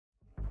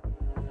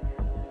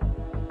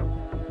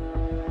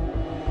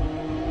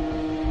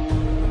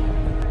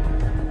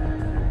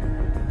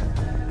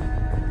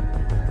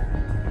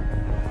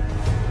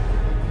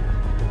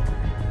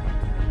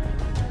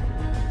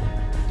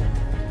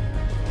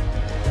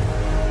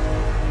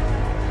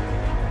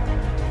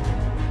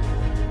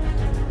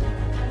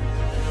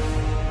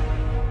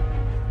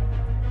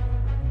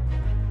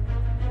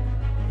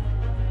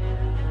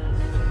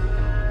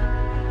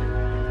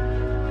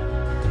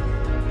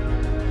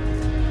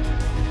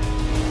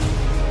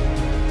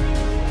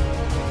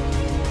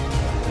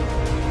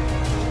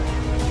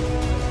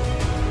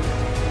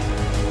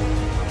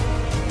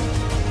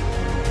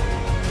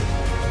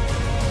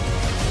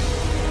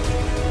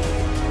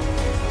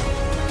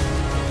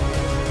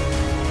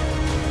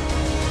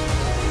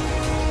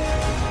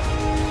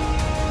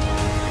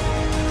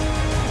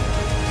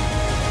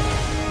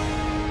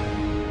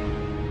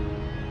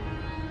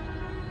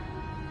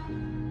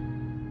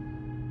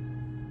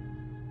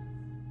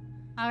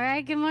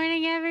right, good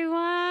morning,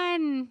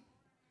 everyone.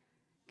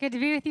 Good to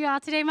be with you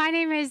all today. My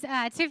name is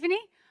Tiffany.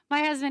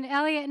 My husband,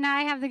 Elliot, and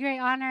I have the great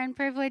honor and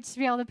privilege to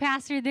be able to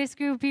pastor this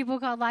group of people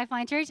called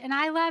Lifeline Church, and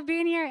I love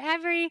being here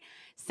every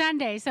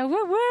Sunday. So,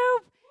 whoop,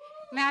 whoop.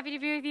 I'm happy to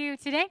be with you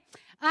today.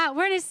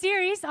 We're in a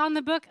series on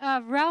the book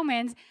of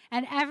Romans,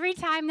 and every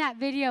time that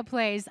video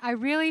plays, I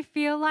really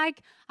feel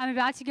like I'm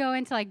about to go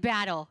into, like,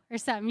 battle or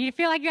something. You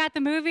feel like you're at the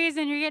movies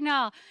and you're getting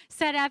all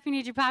set up, you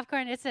need your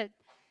popcorn.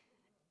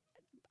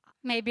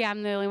 Maybe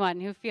I'm the only one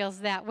who feels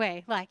that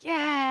way. Like,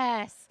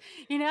 yes,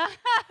 you know,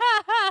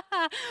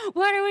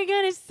 what are we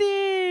going to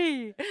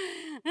see?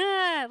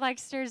 Like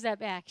stirs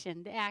up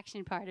action, the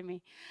action part of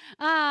me.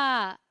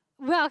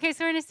 Okay,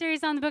 so we're in a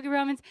series on the book of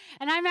Romans,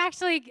 and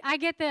I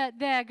get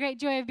the great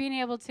joy of being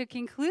able to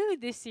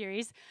conclude this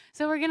series.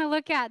 So we're going to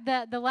look at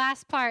the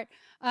last part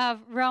of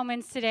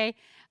Romans today.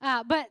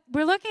 But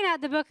we're looking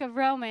at the book of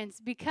Romans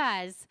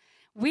because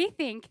we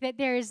think that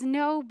there is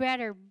no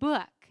better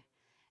book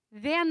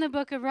than the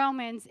book of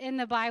Romans in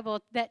the Bible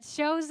that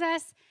shows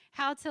us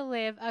how to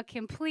live a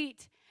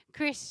complete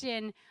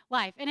Christian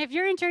life. And if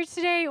you're in church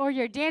today, or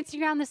you're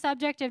dancing around the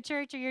subject of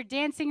church, or you're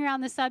dancing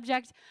around the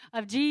subject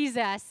of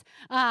Jesus,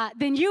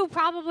 then you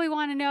probably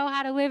want to know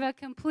how to live a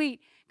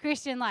complete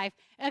Christian life.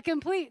 A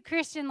complete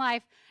Christian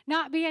life,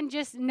 not being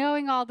just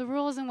knowing all the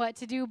rules and what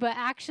to do, but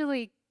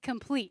actually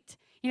complete.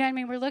 You know what I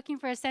mean? We're looking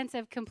for a sense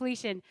of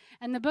completion.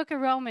 And the book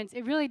of Romans,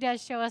 it really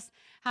does show us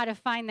how to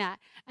find that.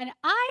 And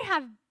I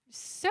have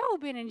so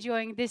been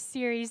enjoying this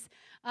series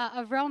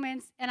of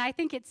Romans, and I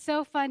think it's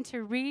so fun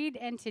to read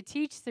and to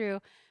teach through,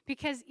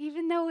 because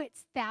even though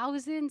it's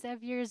thousands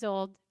of years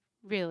old,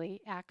 really,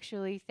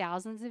 actually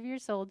thousands of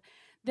years old,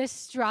 the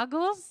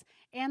struggles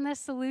and the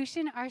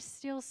solution are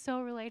still so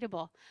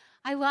relatable.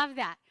 I love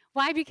that.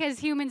 Why? Because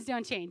humans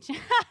don't change.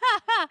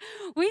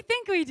 We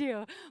think we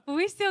do, but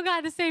we still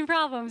got the same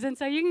problems, and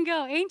so you can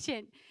go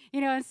ancient,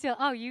 and still,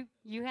 oh, you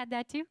had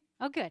that too?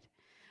 Oh, good.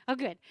 Oh,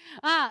 good.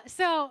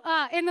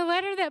 In the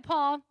letter that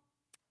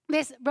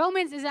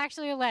Romans is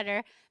actually a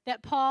letter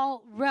that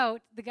Paul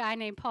wrote, the guy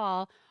named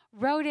Paul,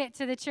 wrote it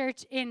to the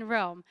church in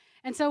Rome.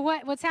 And so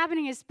what's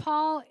happening is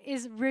Paul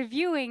is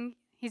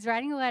he's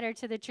writing a letter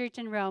to the church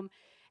in Rome,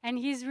 and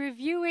he's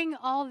reviewing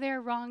all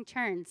their wrong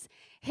turns.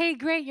 Hey,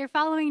 great, you're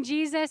following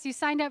Jesus, you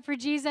signed up for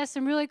Jesus,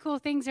 some really cool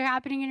things are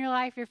happening in your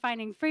life, you're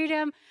finding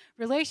freedom,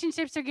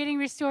 relationships are getting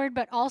restored,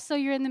 but also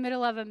you're in the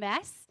middle of a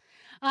mess.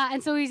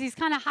 And so he's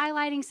kind of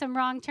highlighting some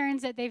wrong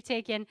turns that they've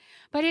taken.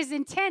 But his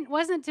intent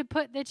wasn't to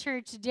put the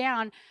church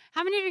down.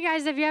 How many of you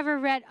guys have you ever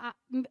read,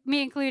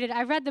 me included,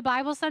 I've read the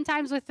Bible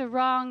sometimes with the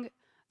wrong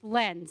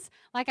lens.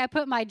 Like I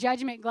put my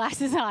judgment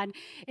glasses on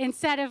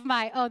instead of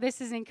this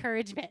is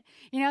encouragement.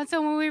 And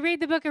so when we read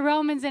the book of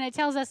Romans and it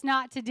tells us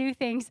not to do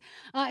things,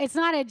 it's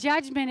not a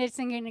judgment, it's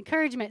an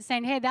encouragement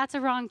saying, hey, that's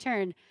a wrong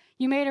turn.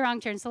 You made a wrong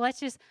turn, so let's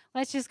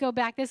just go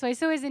back this way.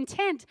 So his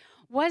intent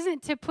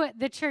wasn't to put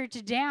the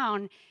church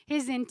down.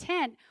 His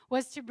intent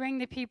was to bring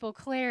the people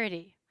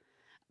clarity.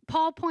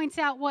 Paul points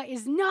out what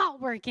is not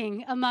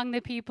working among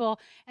the people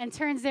and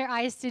turns their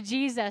eyes to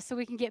Jesus so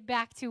we can get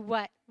back to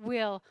what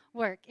will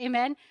work.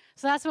 Amen?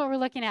 So that's what we're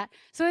looking at.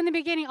 So in the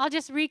beginning, I'll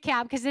just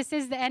recap because this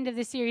is the end of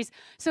the series.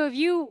 So if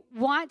you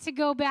want to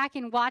go back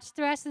and watch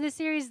the rest of the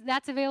series,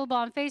 that's available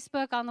on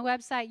Facebook, on the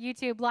website,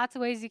 YouTube, lots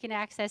of ways you can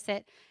access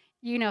it.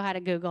 You know how to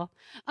Google.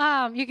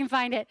 You can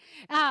find it.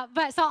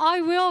 So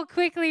I will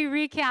quickly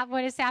recap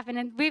what has happened.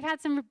 And we've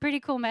had some pretty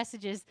cool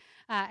messages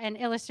and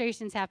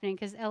illustrations happening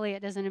because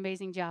Elliot does an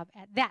amazing job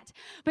at that.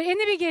 But in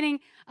the beginning,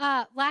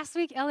 last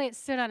week, Elliot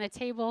stood on a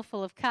table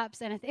full of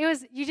cups. And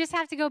you just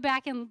have to go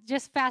back and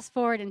just fast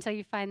forward until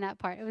you find that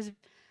part.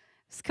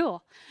 It's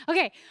cool.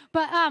 Okay,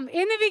 but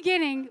in the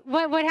beginning,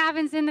 what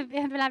happens in the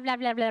blah, blah,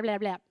 blah, blah, blah,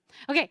 blah.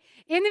 Okay,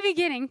 in the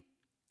beginning,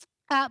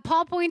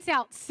 Paul points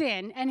out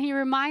sin, and he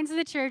reminds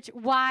the church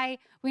why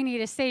we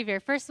need a Savior.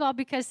 First of all,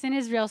 because sin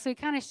is real, so he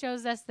kind of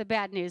shows us the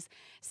bad news.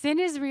 Sin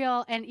is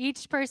real, and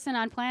each person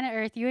on planet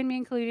Earth, you and me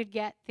included,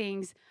 get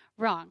things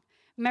wrong.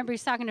 Remember,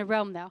 he's talking to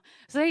Rome, though.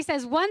 So he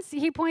says, once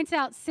he points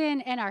out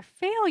sin and our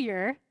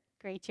failure,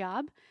 great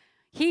job,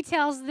 he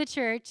tells the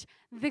church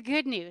the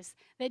good news,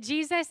 that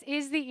Jesus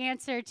is the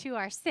answer to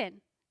our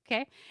sin.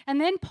 Okay?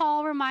 And then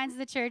Paul reminds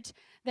the church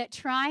that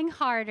trying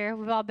harder,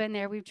 we've all been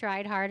there, we've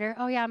tried harder.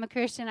 Oh, yeah, I'm a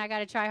Christian, I got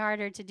to try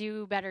harder to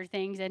do better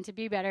things and to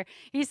be better.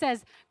 He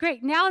says,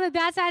 great, now that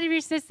that's out of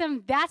your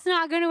system, that's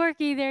not going to work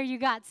either. You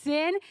got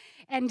sin,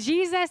 and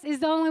Jesus is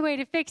the only way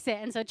to fix it.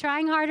 And so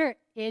trying harder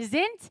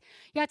isn't.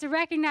 You have to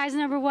recognize,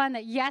 number one,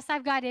 that yes,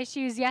 I've got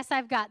issues. Yes,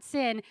 I've got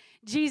sin.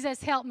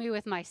 Jesus, help me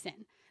with my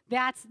sin.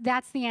 That's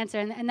the answer,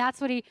 and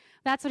that's what he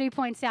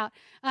points out.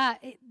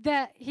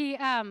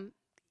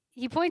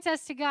 He points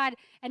us to God,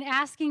 and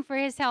asking for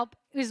his help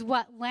is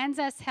what lends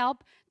us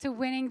help to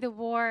winning the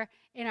war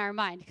in our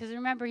mind. Because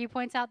remember, he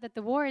points out that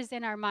the war is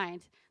in our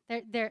mind.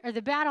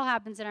 The battle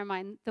happens in our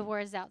mind. The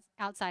war is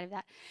outside of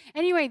that.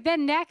 Anyway,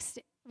 then next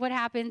what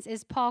happens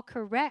is Paul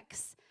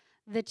corrects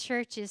the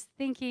church's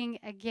thinking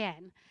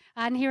again.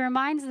 And he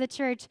reminds the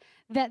church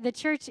that the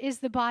church is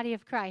the body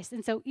of Christ.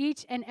 And so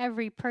each and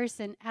every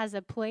person has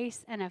a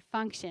place and a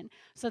function.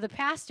 So the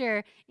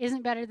pastor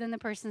isn't better than the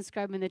person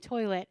scrubbing the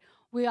toilet.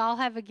 We all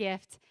have a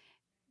gift.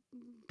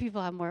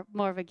 People have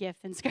more of a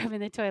gift than scrubbing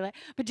the toilet.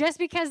 But just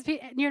because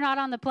you're not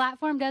on the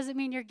platform doesn't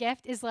mean your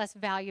gift is less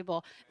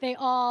valuable. They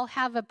all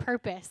have a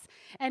purpose.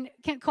 And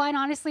quite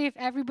honestly, if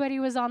everybody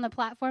was on the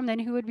platform, then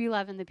who would be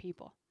loving the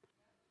people?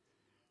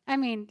 I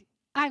mean,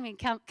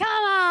 come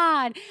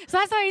on. So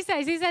that's what he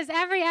says. He says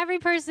every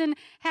person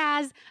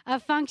has a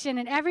function,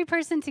 and every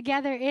person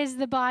together is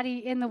the body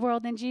in the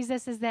world, and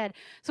Jesus is that.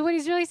 So what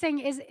he's really saying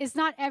is it's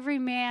not every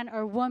man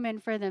or woman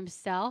for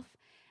themselves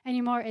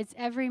anymore. It's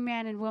every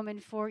man and woman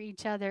for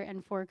each other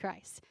and for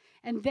Christ.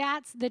 And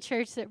that's the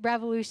church that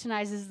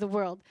revolutionizes the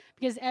world,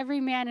 because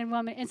every man and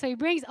woman. And so he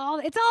brings it's all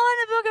in the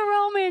book of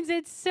Romans.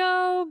 It's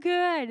so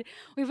good.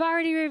 We've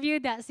already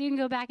reviewed that, so you can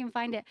go back and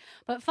find it.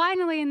 But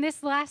finally, in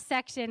this last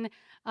section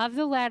of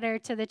the letter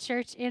to the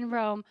church in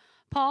Rome,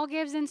 Paul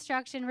gives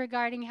instruction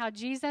regarding how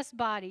Jesus'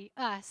 body,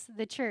 us,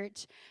 the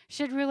church,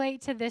 should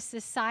relate to this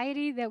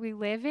society that we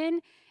live in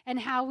and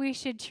how we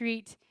should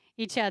treat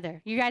each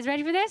other. You guys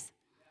ready for this?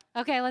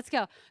 Okay, let's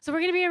go. So we're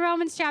going to be in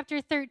Romans chapter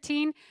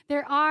 13.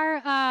 There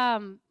are,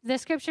 the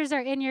scriptures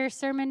are in your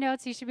sermon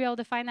notes. You should be able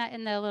to find that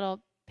in the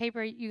little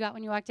paper you got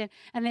when you walked in.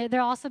 And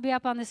they'll also be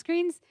up on the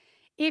screens.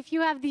 If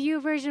you have the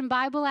YouVersion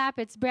Bible app,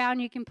 it's brown.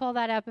 You can pull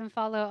that up and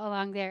follow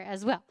along there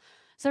as well.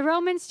 So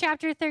Romans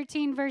chapter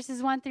 13,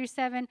 verses 1 through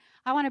 7.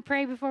 I want to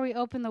pray before we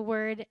open the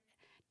word,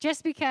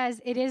 just because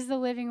it is the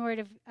living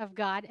word of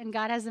God, and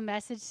God has a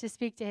message to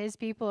speak to his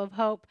people of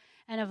hope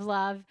and of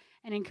love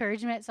and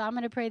encouragement. So I'm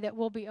going to pray that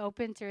we'll be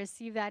open to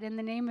receive that. In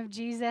the name of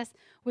Jesus,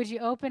 would you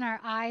open our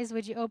eyes?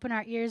 Would you open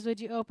our ears? Would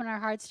you open our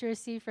hearts to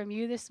receive from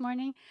you this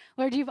morning?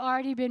 Lord, you've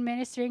already been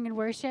ministering in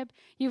worship.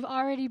 You've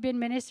already been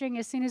ministering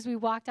as soon as we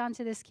walked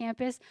onto this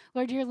campus.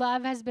 Lord, your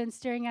love has been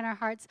stirring in our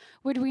hearts.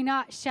 Would we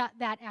not shut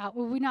that out?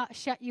 Would we not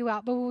shut you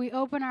out? But would we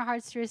open our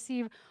hearts to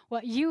receive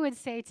what you would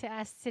say to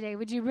us today?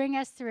 Would you bring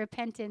us to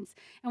repentance?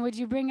 And would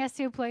you bring us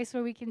to a place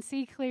where we can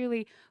see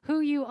clearly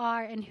who you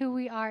are and who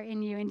we are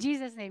in you? In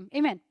Jesus' name,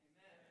 amen.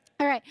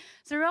 All right,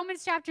 so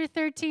Romans chapter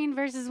 13,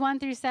 verses 1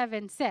 through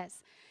 7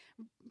 says,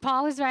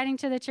 Paul is writing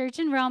to the church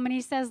in Rome, and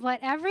he says, let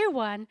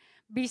everyone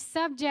be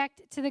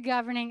subject to the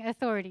governing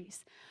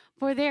authorities,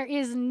 for there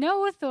is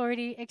no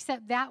authority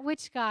except that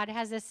which God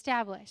has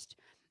established.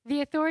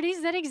 The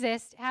authorities that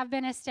exist have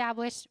been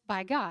established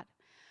by God.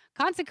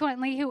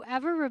 Consequently,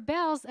 whoever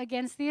rebels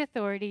against the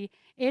authority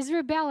is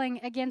rebelling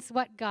against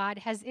what God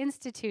has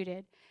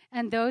instituted,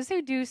 and those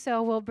who do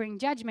so will bring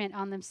judgment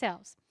on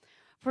themselves.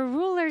 For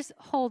rulers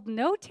hold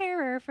no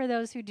terror for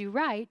those who do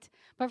right,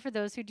 but for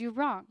those who do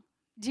wrong.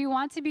 Do you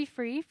want to be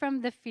free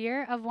from the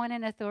fear of one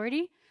in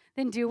authority?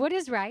 Then do what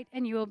is right,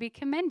 and you will be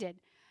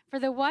commended. For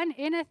the one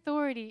in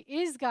authority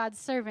is God's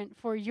servant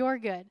for your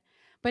good.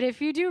 But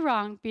if you do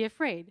wrong, be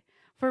afraid.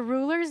 For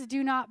rulers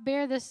do not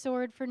bear the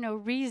sword for no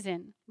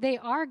reason. They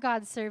are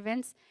God's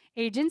servants,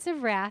 agents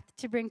of wrath,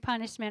 to bring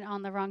punishment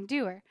on the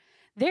wrongdoer.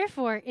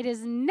 Therefore, it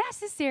is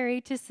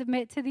necessary to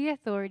submit to the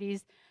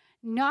authorities,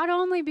 not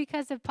only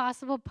because of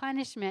possible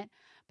punishment,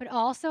 but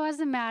also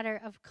as a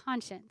matter of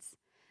conscience.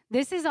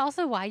 This is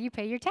also why you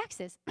pay your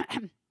taxes.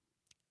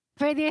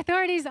 For the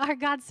authorities are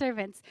God's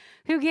servants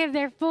who give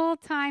their full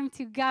time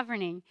to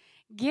governing.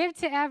 Give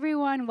to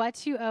everyone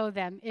what you owe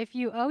them. If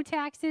you owe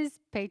taxes,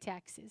 pay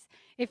taxes.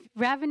 If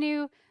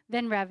revenue,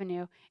 then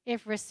revenue.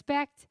 If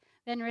respect,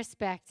 then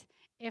respect.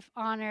 If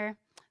honor,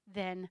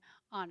 then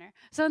honor.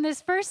 So in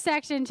this first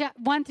section,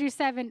 1 through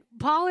 7,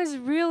 Paul is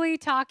really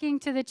talking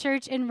to the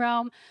church in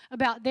Rome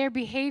about their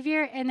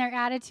behavior and their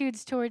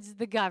attitudes towards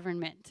the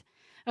government.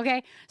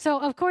 Okay, so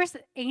of course,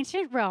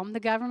 ancient Rome,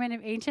 the government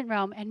of ancient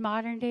Rome, and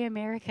modern day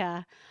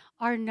America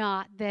are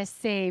not the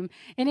same.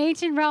 In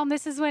ancient Rome,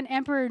 this is when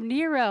Emperor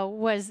Nero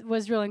was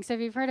ruling. So if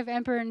you've heard of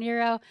Emperor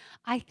Nero,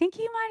 I think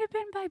he might have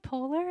been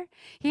bipolar.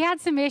 He had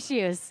some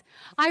issues.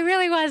 I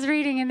really was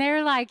reading, and they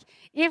were like,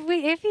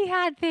 if he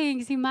had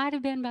things, he might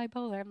have been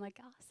bipolar. I'm like,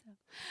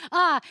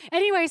 awesome.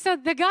 Anyway, so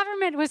the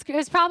government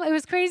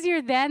was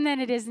crazier then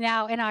than it is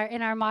now in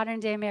our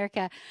modern day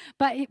America.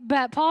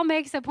 But Paul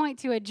makes a point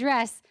to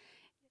address.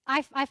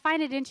 I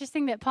find it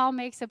interesting that Paul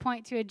makes a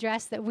point to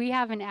address that we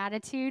have an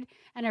attitude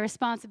and a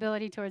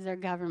responsibility towards our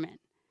government.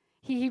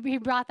 He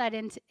brought that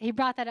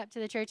up to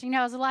the church. You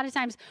know, a lot of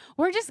times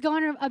we're just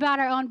going about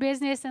our own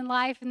business in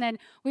life, and then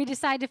we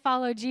decide to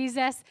follow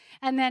Jesus,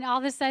 and then all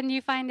of a sudden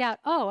you find out,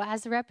 oh,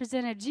 as a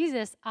representative of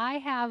Jesus, I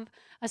have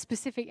a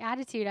specific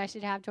attitude I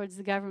should have towards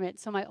the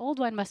government. So my old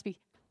one must be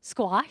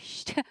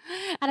squashed,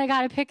 and I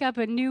got to pick up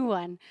a new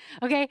one.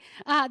 Okay,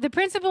 the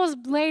principles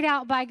laid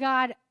out by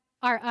God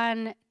are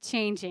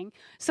unchanging.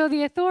 So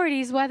the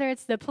authorities, whether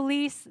it's the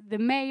police, the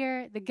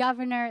mayor, the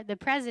governor, the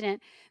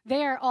president,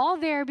 they are all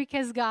there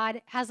because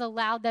God has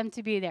allowed them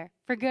to be there,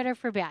 for good or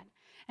for bad.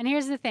 And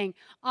here's the thing.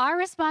 Our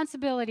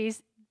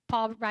responsibilities,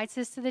 Paul writes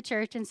this to the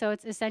church, and so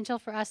it's essential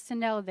for us to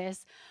know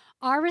this.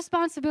 Our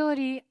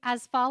responsibility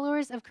as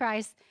followers of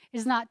Christ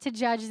is not to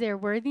judge their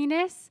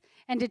worthiness.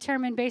 and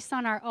determine based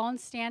on our own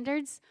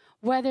standards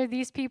whether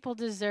these people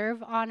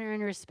deserve honor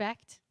and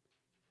respect.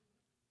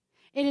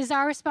 It is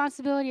our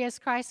responsibility as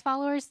Christ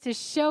followers to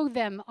show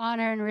them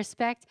honor and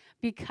respect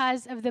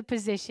because of the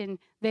position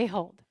they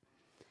hold.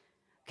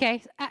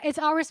 Okay, it's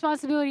our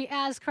responsibility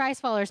as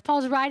Christ followers.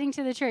 Paul's writing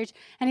to the church,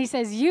 and he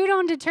says, you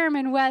don't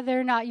determine whether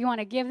or not you want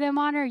to give them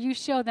honor. You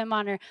show them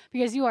honor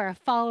because you are a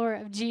follower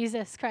of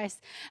Jesus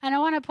Christ. And I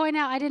want to point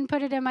out, I didn't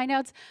put it in my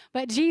notes,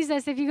 but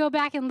Jesus, if you go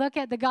back and look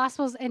at the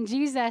Gospels and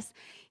Jesus,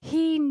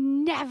 he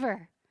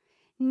never,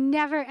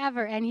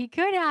 ever, and he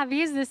could have,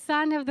 he's the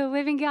Son of the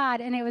living God,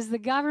 and it was the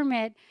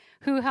government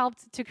who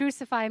helped to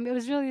crucify him. It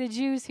was really the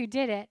Jews who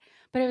did it,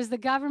 but it was the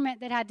government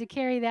that had to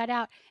carry that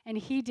out, and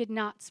he did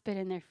not spit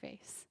in their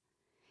face.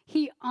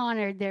 He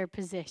honored their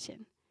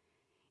position.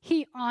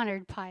 He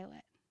honored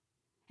Pilate,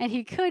 and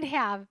he could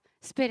have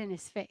spit in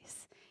his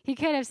face. He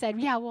could have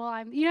said, yeah,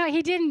 well,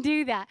 he didn't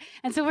do that.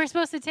 And so we're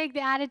supposed to take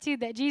the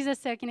attitude that Jesus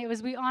took, and it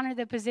was we honor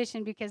the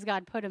position because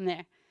God put him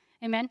there.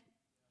 Amen?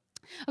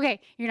 Okay,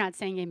 you're not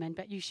saying amen,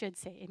 but you should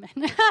say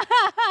amen.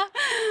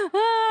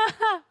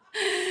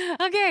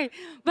 Okay,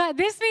 but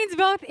this means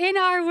both in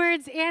our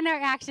words and our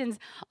actions.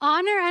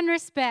 Honor and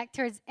respect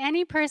towards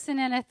any person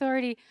in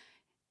authority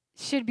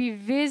should be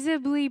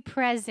visibly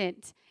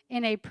present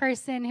in a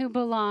person who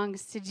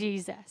belongs to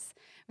Jesus.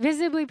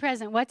 Visibly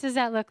present, what does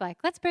that look like?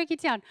 Let's break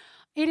it down.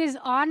 It is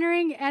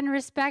honoring and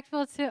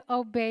respectful to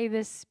obey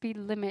the speed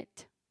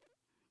limit.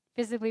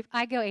 Visibly,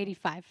 I go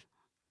 85.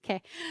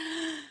 Okay.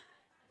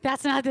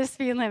 That's not the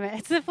speed limit.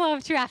 It's the flow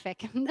of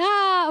traffic.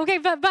 Okay,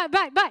 but,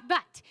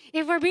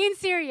 if we're being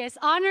serious,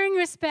 honoring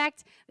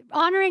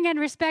and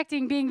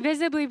respecting, being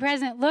visibly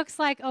present looks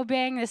like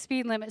obeying the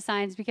speed limit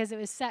signs because it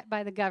was set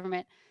by the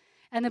government,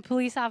 and the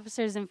police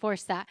officers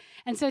enforce that.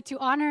 And so to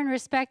honor and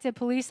respect a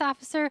police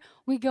officer,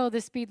 we go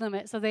the speed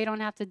limit so they don't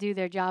have to do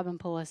their job and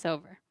pull us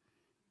over.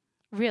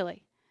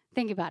 Really,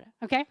 think about it,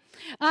 okay?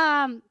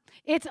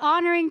 It's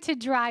honoring to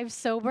drive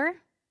sober.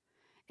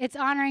 It's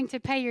honoring to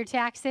pay your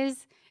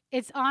taxes.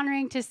 It's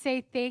honoring to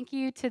say thank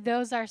you to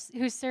those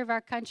who serve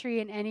our country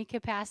in any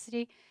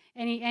capacity,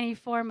 any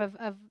form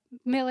of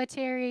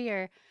military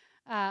or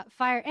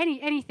fire,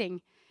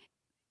 anything.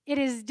 It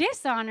is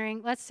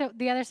dishonoring,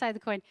 the other side of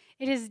the coin.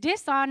 It is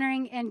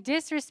dishonoring and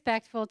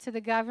disrespectful to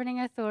the governing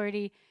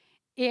authority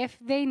if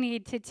they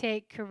need to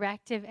take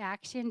corrective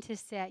action to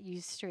set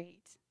you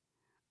straight.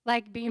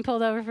 Like being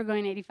pulled over for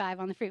going 85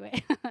 on the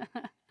freeway.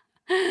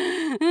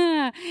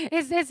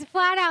 It's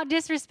flat out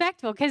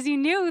disrespectful because you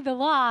knew the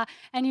law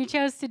and you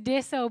chose to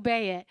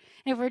disobey it.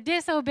 If we're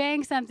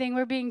disobeying something,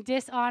 we're being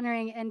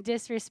dishonoring and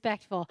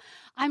disrespectful.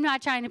 I'm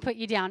not trying to put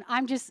you down.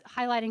 I'm just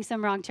highlighting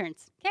some wrong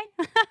turns, okay?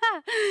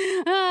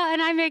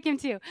 And I make them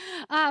too.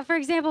 For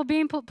example,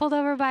 being pulled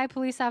over by a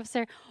police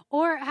officer,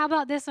 or how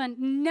about this one?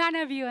 None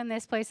of you in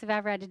this place have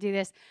ever had to do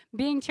this.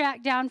 Being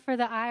tracked down for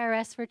the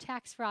IRS for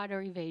tax fraud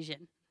or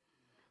evasion.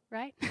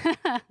 Right?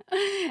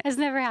 It's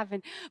never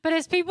happened. But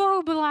as people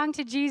who belong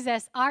to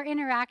Jesus, our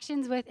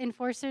interactions with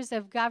enforcers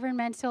of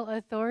governmental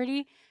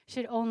authority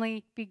should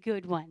only be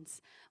good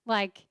ones.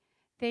 Like,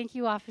 thank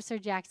you, Officer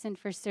Jackson,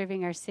 for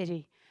serving our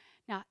city.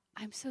 Now,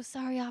 I'm so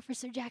sorry,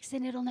 Officer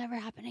Jackson, it'll never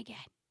happen again.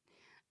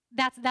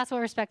 That's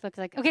what respect looks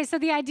like. Okay, so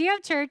the idea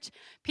of church,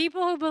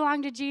 people who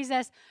belong to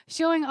Jesus,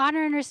 showing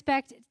honor and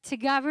respect to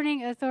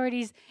governing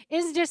authorities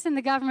isn't just in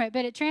the government,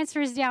 but it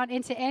transfers down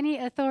into any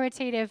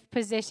authoritative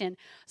position.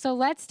 So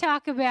let's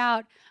talk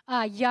about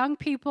young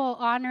people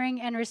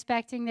honoring and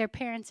respecting their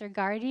parents or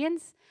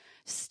guardians,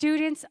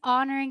 students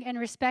honoring and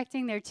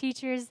respecting their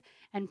teachers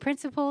and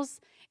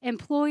principals,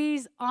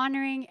 employees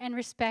honoring and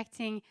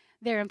respecting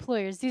their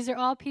employers. These are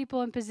all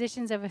people in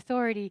positions of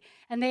authority,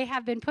 and they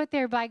have been put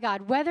there by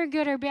God. Whether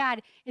good or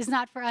bad is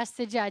not for us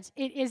to judge.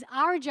 It is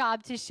our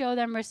job to show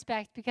them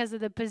respect because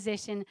of the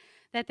position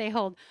that they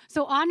hold.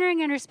 So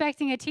honoring and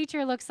respecting a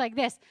teacher looks like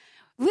this.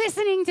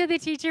 Listening to the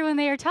teacher when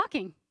they are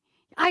talking.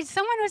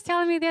 Someone was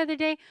telling me the other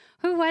day,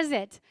 who was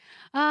it?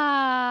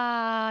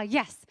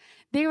 Yes.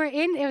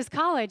 It was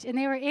college, and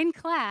they were in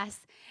class,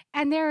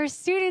 and there are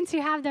students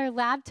who have their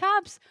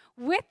laptops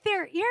with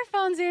their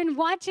earphones in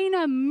watching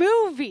a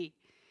movie.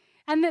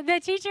 And the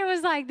teacher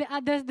was like,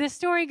 the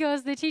story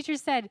goes, the teacher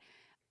said,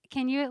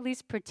 can you at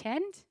least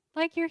pretend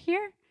like you're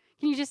here?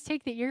 Can you just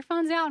take the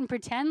earphones out and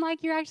pretend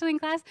like you're actually in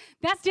class?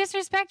 That's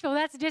disrespectful.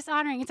 That's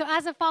dishonoring. And so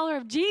as a follower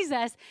of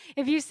Jesus,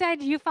 if you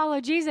said you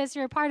follow Jesus,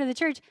 you're a part of the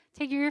church,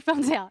 take your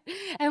earphones out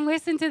and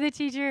listen to the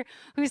teacher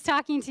who's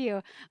talking to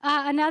you.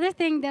 Another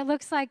thing that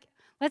looks like,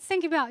 let's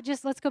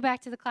go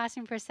back to the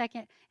classroom for a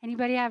second.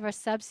 Anybody have a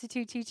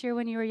substitute teacher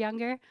when you were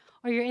younger?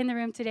 Or you're in the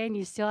room today and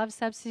you still have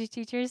substitute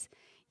teachers?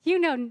 You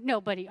know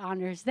nobody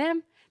honors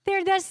them.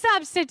 They're the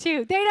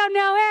substitute. They don't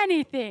know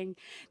anything.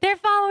 They're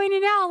following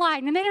an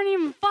outline, and they don't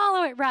even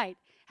follow it right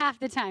half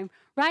the time,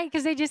 right?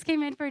 Because they just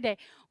came in for a day.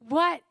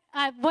 What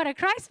a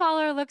Christ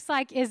follower looks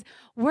like is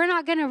we're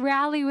not going to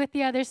rally with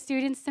the other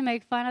students to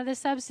make fun of the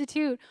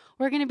substitute.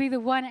 We're going to be the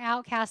one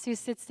outcast who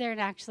sits there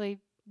and actually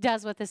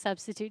does what the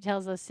substitute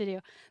tells us to do.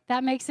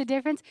 That makes a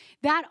difference.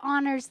 That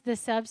honors the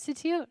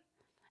substitute.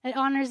 It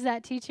honors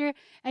that teacher.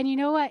 And you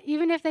know what?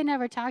 Even if they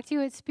never talk to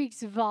you, it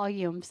speaks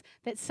volumes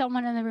that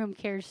someone in the room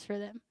cares for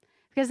them.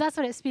 Because that's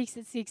what it speaks.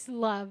 It speaks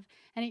love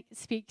and it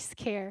speaks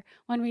care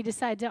when we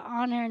decide to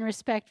honor and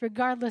respect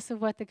regardless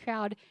of what the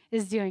crowd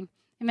is doing.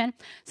 Amen?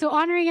 So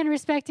honoring and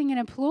respecting an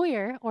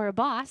employer or a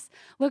boss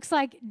looks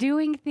like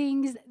doing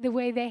things the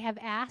way they have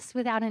asked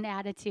without an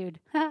attitude.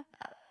 Even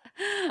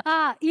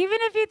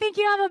if you think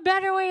you have a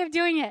better way of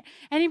doing it.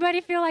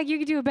 Anybody feel like you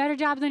could do a better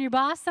job than your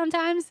boss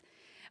sometimes?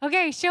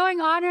 Okay, showing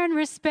honor and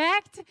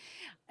respect.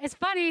 It's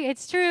funny,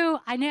 it's true,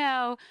 I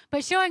know.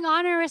 But showing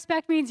honor and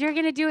respect means you're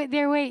going to do it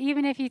their way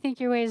even if you think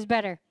your way is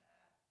better.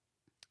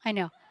 I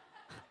know.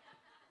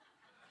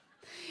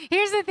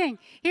 Here's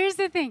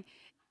the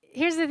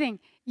thing.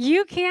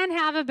 You can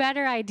have a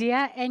better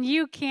idea and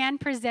you can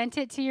present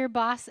it to your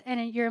boss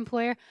and your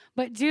employer,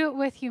 but do it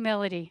with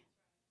humility.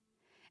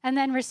 And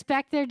then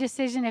respect their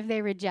decision if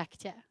they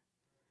reject it.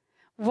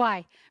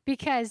 Why?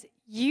 Because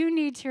you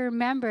need to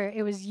remember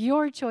it was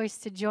your choice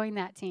to join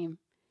that team.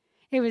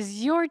 It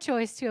was your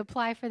choice to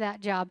apply for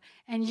that job,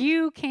 and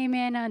you came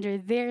in under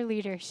their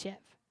leadership.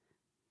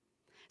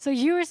 So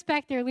you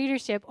respect their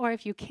leadership, or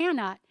if you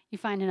cannot, you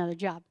find another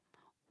job.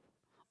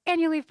 And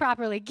you leave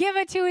properly. Give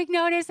a 2-week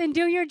notice and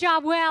do your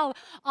job well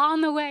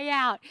on the way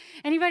out.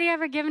 Anybody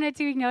ever given a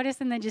 2-week notice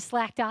and then just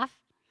slacked off?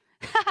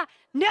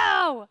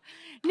 No.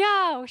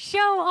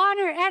 Show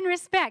honor and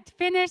respect.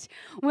 Finish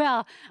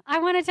well. I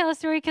want to tell a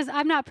story because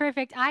I'm not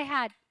perfect.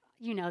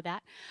 You know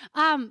that.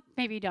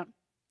 Maybe you don't.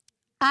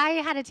 I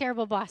had a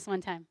terrible boss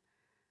one time.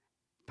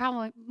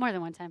 Probably more than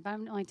one time, but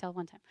I'm only tell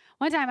one time.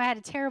 One time I had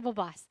a terrible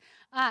boss.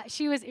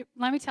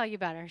 Let me tell you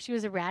about her. She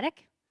was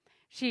erratic.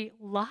 She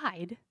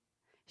lied.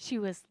 She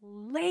was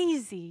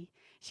lazy.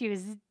 She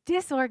was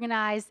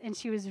disorganized, and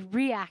she was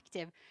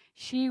reactive.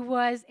 She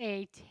was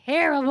a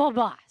terrible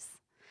boss.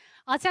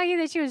 I'll tell you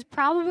that she was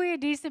probably a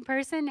decent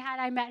person had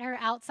I met her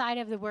outside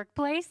of the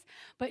workplace,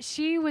 but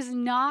she was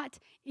not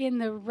in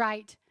the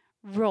right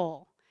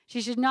role.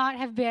 She should not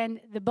have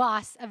been the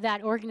boss of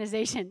that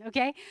organization,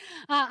 okay?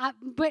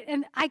 But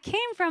I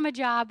came from a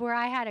job where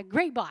I had a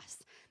great boss.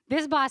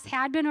 This boss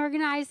had been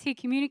organized. He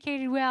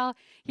communicated well.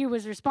 He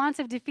was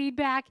responsive to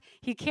feedback.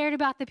 He cared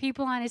about the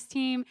people on his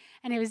team,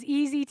 and it was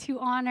easy to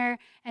honor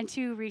and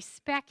to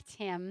respect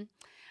him.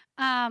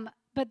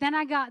 But then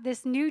I got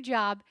this new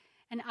job,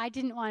 and I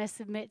didn't want to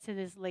submit to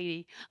this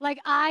lady. Like,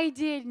 I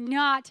did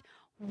not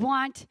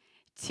want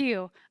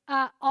to.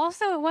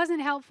 Also, it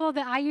wasn't helpful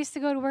that I used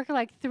to go to work at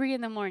like 3 in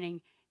the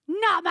morning.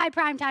 Not my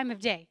prime time of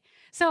day.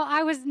 So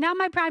I was not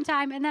my prime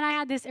time, and then I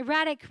had this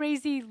erratic,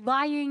 crazy,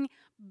 lying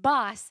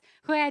boss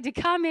who I had to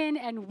come in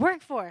and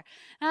work for.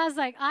 And I was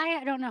like,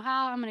 I don't know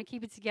how I'm going to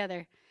keep it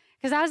together.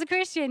 Because I was a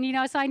Christian,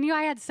 so I knew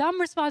I had some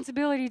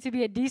responsibility to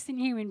be a decent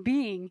human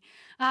being,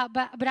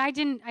 but I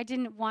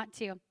didn't want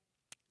to.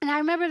 And I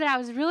remember that I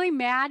was really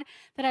mad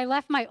that I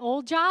left my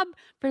old job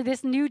for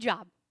this new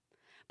job.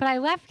 But I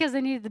left because I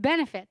needed the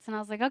benefits. And I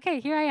was like, okay,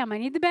 here I am. I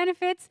need the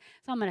benefits,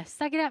 so I'm going to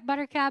suck it up,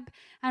 buttercup.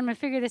 I'm going to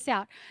figure this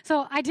out.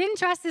 So I didn't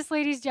trust this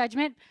lady's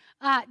judgment.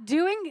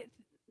 This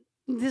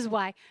is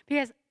why.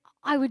 Because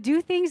I would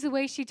do things the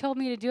way she told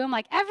me to do them.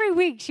 Like every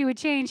week, she would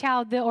change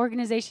how the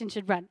organization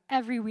should run.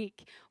 Every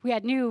week. We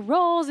had new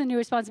roles and new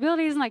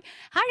responsibilities. And like,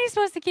 how are you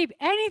supposed to keep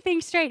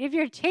anything straight if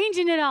you're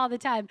changing it all the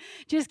time?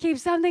 Just keep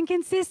something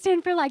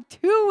consistent for like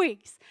 2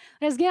 weeks.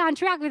 Let's get on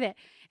track with it.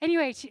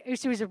 Anyway,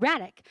 she was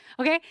erratic,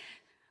 okay?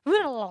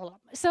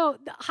 So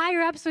the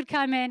higher-ups would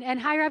come in,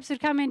 and higher-ups would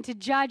come in to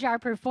judge our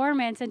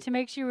performance and to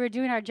make sure we're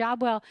doing our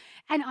job well.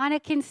 And on a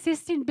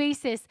consistent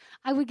basis,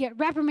 I would get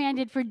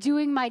reprimanded for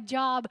doing my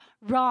job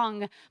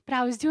wrong. But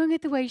I was doing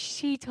it the way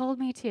she told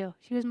me to.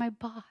 She was my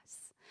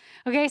boss.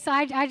 Okay, so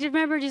I just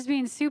remember just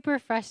being super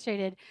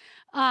frustrated.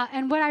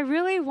 And what I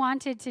really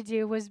wanted to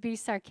do was be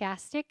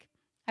sarcastic.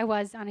 I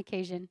was, on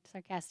occasion,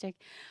 sarcastic.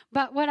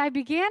 But what I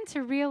began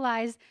to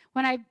realize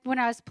when I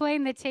was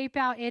playing the tape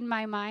out in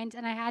my mind,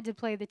 and I had to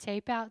play the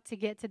tape out to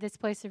get to this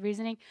place of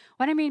reasoning.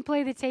 When I mean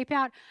play the tape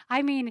out,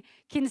 I mean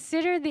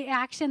consider the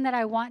action that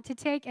I want to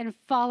take and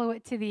follow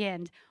it to the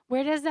end.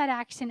 Where does that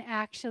action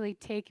actually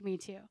take me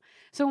to?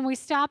 So when we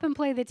stop and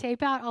play the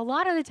tape out, a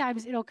lot of the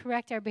times it'll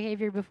correct our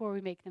behavior before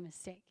we make the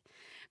mistake.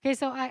 Okay,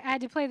 so I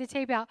had to play the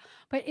tape out.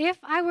 But if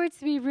I were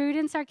to be rude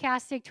and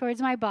sarcastic towards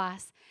my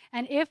boss,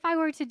 and if I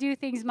were to do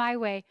things my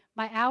way,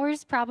 my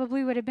hours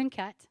probably would have been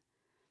cut.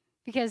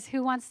 Because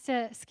who wants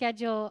to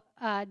schedule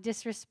a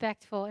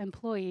disrespectful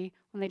employee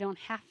when they don't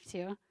have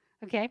to?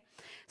 Okay?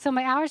 So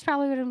my hours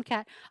probably would have been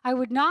cut. I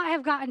would not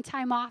have gotten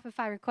time off if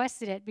I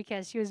requested it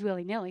because she was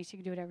willy-nilly. She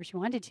could do whatever she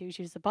wanted to.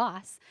 She was the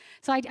boss.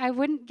 So I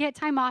wouldn't get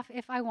time off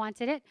if I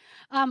wanted it.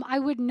 I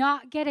would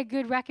not get a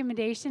good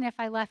recommendation if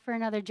I left for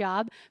another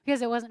job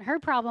because it wasn't her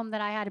problem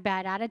that I had a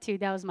bad attitude.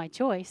 That was my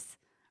choice.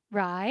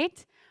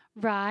 Right?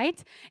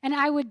 And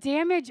I would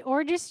damage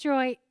or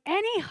destroy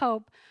any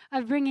hope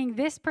of bringing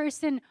this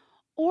person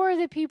or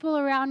the people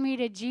around me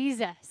to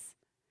Jesus.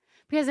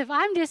 Because if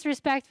I'm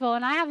disrespectful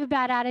and I have a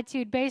bad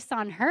attitude based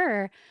on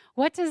her,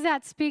 what does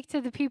that speak to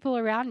the people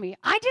around me?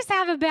 I just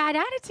have a bad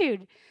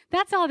attitude.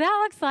 That's all that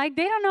looks like.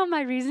 They don't know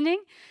my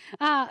reasoning.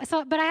 But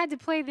I had to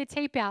play the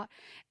tape out.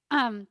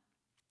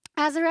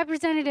 As a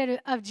representative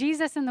of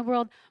Jesus in the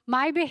world,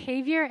 my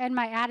behavior and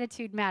my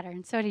attitude matter,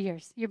 and so do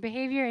yours. Your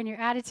behavior and your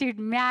attitude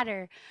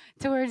matter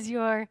towards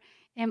your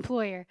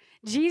employer.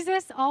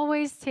 Jesus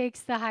always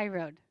takes the high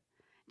road.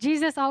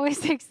 Jesus always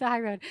takes the high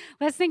road.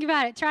 Let's think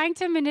about it. Trying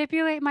to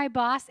manipulate my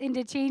boss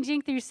into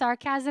changing through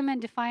sarcasm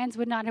and defiance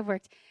would not have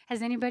worked.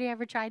 Has anybody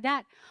ever tried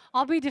that?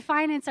 I'll be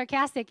defiant and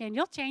sarcastic, and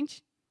you'll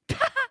change.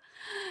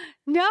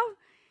 No?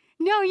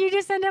 No, you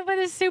just end up with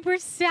a super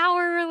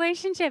sour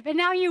relationship, and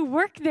now you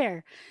work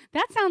there.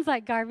 That sounds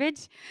like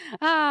garbage.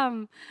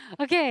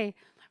 Okay.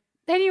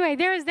 Anyway,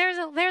 there's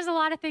a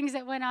lot of things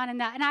that went on in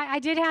that, and I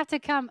did have to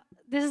come.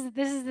 This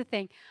is the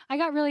thing. I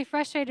got really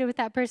frustrated with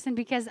that person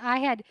because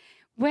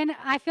when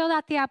I filled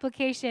out the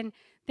application,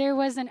 there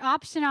was an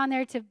option on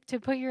there to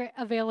put your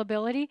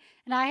availability,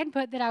 and I had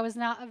put that I was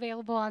not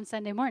available on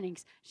Sunday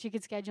mornings. She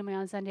could schedule me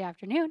on Sunday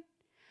afternoon.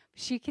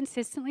 She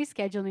consistently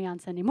scheduled me on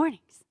Sunday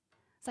mornings.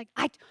 It's like,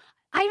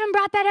 I even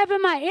brought that up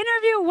in my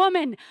interview,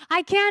 woman.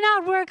 I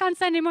cannot work on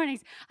Sunday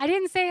mornings. I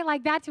didn't say it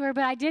like that to her,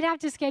 but I did have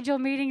to schedule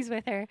meetings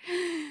with her.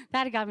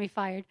 That got me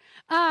fired.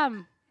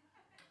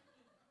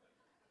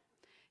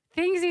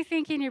 Things you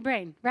think in your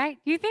brain, right?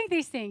 You think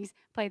these things,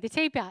 play the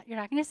tape out. You're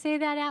not going to say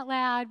that out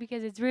loud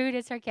because it's rude,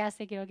 it's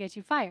sarcastic, it'll get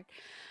you fired.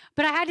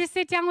 But I had to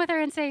sit down with her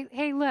and say,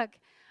 hey, look,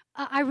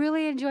 I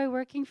really enjoy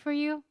working for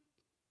you.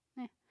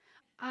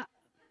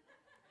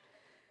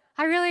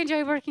 I really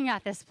enjoy working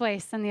at this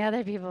place and the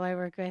other people I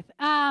work with.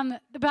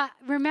 But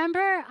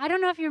remember, I don't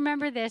know if you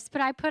remember this,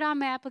 but I put on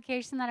my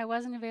application that I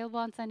wasn't available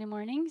on Sunday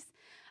mornings.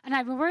 And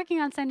I've been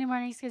working on Sunday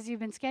mornings because you've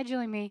been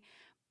scheduling me.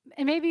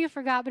 And maybe you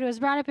forgot, but it was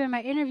brought up in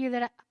my interview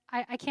that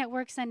I can't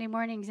work Sunday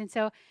mornings. And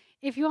so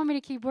if you want me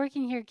to keep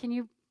working here, can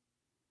you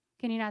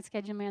not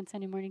schedule me on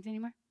Sunday mornings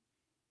anymore?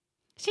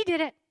 She did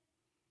it.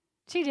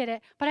 She did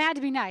it, but I had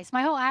to be nice.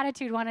 My whole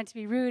attitude wanted to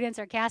be rude and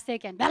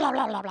sarcastic and blah, blah,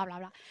 blah, blah, blah, blah,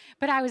 blah.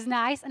 But I was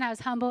nice, and I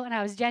was humble, and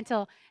I was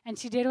gentle, and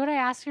she did what I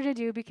asked her to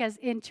do because,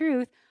 in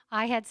truth,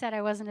 I had said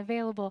I wasn't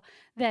available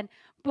then.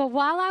 But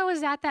while I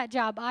was at that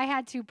job, I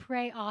had to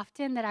pray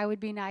often that I would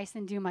be nice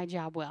and do my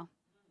job well.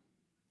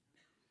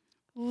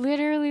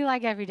 Literally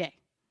like every day.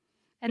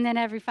 And then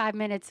every 5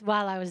 minutes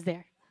while I was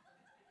there.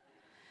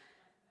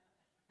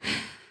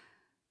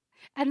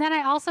 And then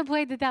I also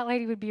prayed that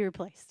lady would be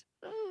replaced.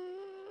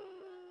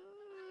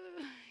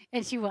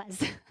 And she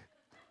was.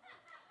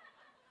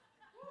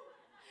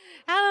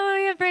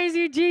 Hallelujah, praise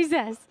you,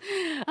 Jesus.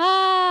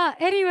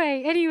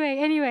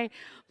 Anyway.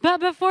 But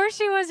before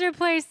she was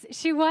replaced,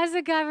 she was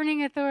a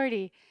governing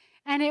authority.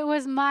 And it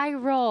was my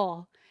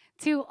role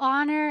to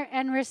honor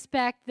and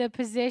respect the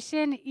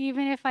position,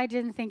 even if I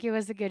didn't think it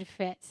was a good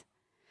fit.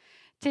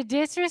 To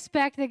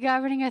disrespect the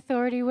governing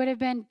authority would have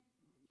been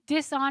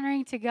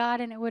dishonoring to God,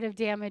 and it would have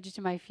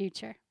damaged my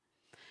future.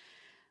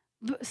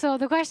 So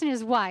the question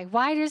is why?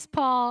 Why does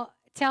Paul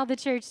tell the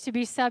church to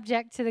be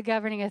subject to the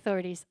governing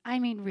authorities? I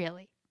mean,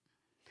 really.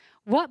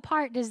 What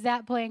part does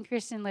that play in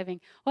Christian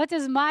living? What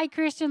does my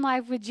Christian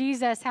life with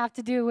Jesus have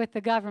to do with the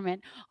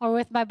government or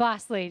with my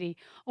boss lady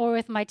or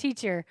with my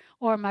teacher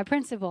or my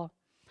principal?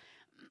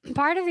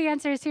 Part of the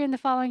answer is here in the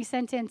following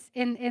sentence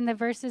in the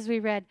verses we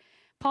read.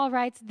 Paul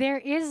writes, there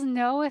is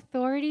no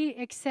authority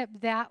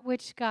except that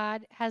which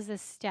God has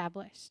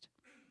established.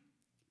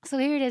 So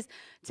here it is.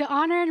 To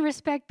honor and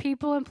respect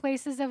people in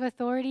places of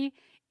authority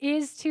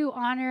is to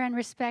honor and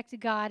respect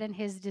God and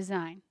his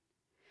design.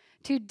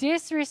 To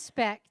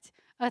disrespect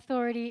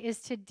authority is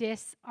to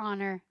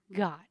dishonor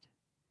God.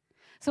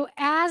 So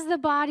as the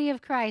body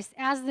of Christ,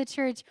 as the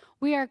church,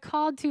 we are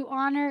called to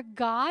honor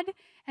God.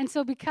 And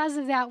so because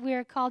of that, we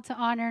are called to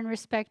honor and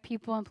respect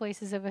people in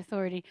places of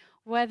authority,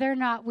 whether or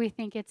not we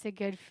think it's a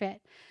good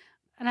fit.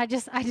 And I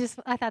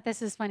thought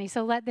this is funny.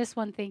 So let this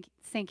one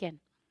sink in.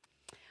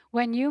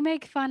 When you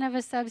make fun of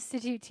a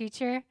substitute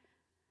teacher,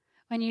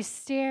 when you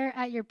stare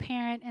at your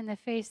parent in the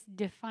face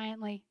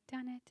defiantly,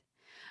 done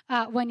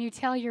it. When you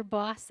tell your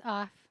boss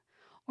off,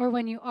 or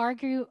when you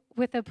argue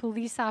with a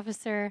police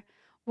officer,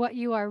 what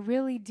you are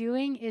really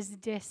doing is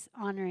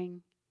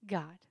dishonoring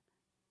God.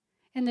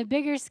 In the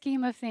bigger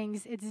scheme of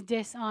things, it's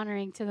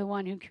dishonoring to the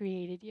one who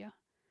created you.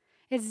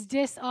 It's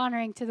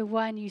dishonoring to the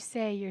one you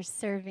say you're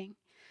serving.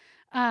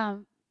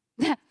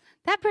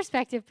 That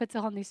perspective puts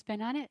a whole new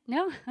spin on it,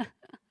 no?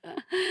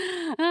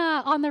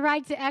 On the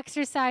right to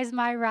exercise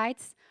my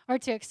rights or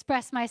to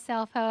express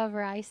myself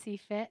however I see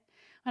fit.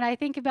 When I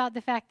think about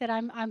the fact that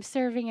I'm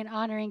serving and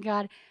honoring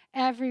God,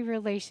 every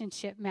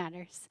relationship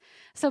matters.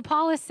 So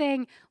Paul is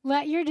saying,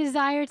 let your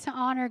desire to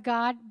honor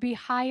God be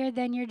higher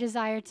than your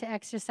desire to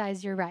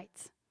exercise your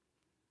rights.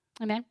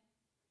 Amen?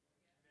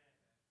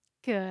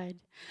 Good.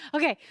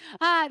 Okay,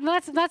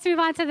 let's move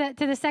on to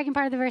the second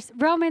part of the verse.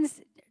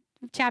 Romans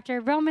chapter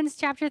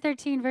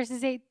 13,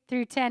 verses 8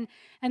 through 10.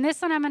 And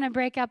this one I'm going to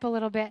break up a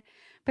little bit.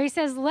 But he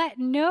says, let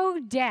no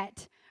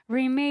debt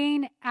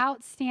remain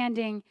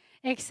outstanding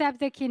except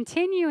the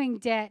continuing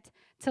debt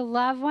to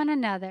love one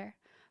another.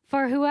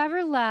 For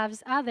whoever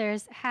loves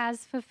others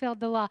has fulfilled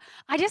the law.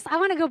 I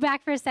want to go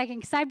back for a second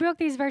because I broke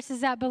these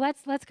verses up, but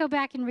let's go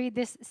back and read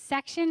this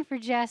section for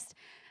just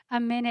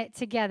a minute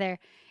together.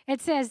 It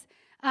says,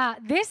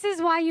 this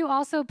is why you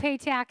also pay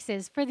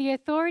taxes, for the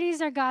authorities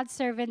are God's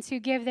servants who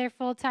give their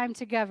full time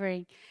to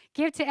governing.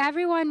 Give to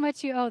everyone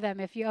what you owe them.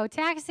 If you owe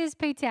taxes,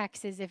 pay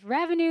taxes. If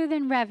revenue,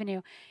 then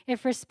revenue.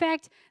 If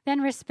respect, then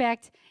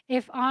respect.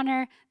 If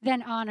honor,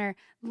 then honor.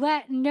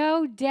 Let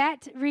no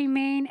debt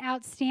remain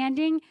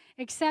outstanding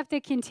except the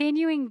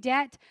continuing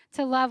debt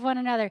to love one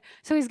another.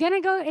 So he's going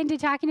to go into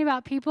talking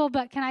about people,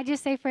 but can I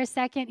just say for a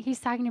second, he's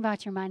talking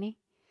about your money.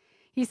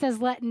 He says,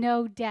 let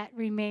no debt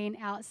remain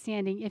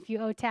outstanding. If you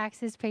owe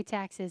taxes, pay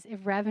taxes.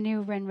 If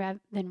revenue,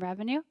 then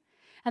revenue.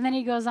 And then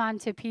he goes on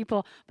to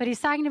people. But he's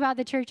talking about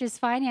the church's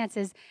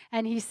finances.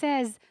 And he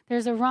says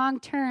there's a wrong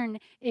turn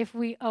if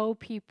we owe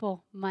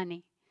people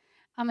money.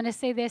 I'm going to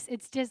say this.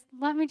 Let's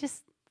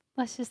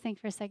just think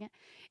for a second.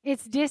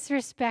 It's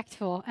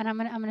disrespectful. And I'm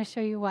going to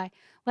show you why.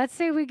 Let's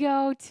say we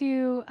go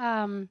to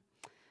a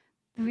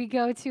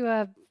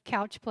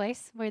couch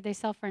place where they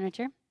sell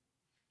furniture.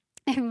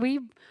 And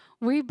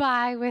we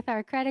buy with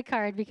our credit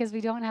card, because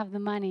we don't have the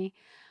money,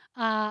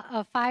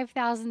 a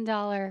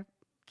 $5,000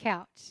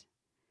 couch.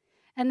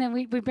 And then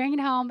we bring it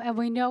home, and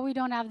we know we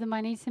don't have the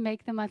money to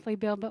make the monthly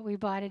bill, but we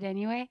bought it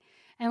anyway.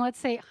 And let's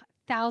say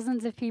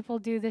thousands of people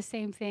do the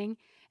same thing,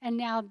 and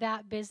now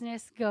that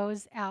business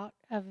goes out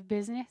of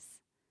business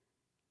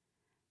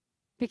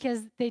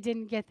because they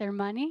didn't get their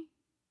money.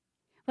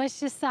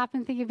 Let's just stop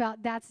and think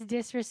about that's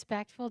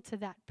disrespectful to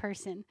that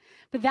person.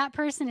 But that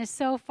person is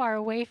so far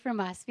away from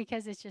us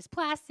because it's just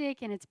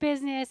plastic and it's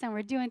business and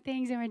we're doing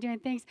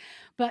things.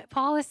 But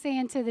Paul is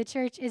saying to the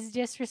church is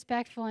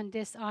disrespectful and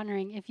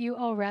dishonoring. If you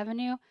owe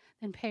revenue,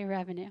 then pay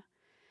revenue.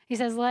 He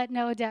says, let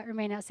no debt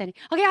remain outstanding.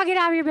 Okay, I'll get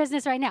out of your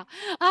business right now.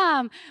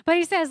 But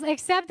he says,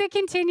 accept the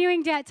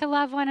continuing debt to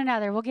love one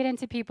another. We'll get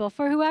into people.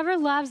 For whoever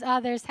loves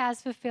others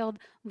has fulfilled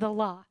the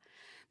law.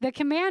 The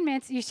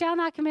commandments, you shall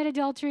not commit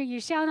adultery, you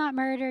shall not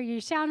murder,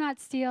 you shall not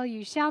steal,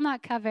 you shall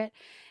not covet,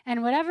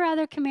 and whatever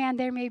other command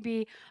there may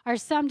be are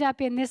summed up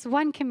in this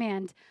one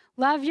command: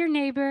 love your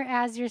neighbor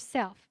as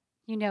yourself.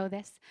 You know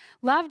this.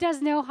 Love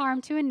does no harm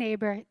to a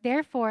neighbor.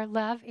 Therefore,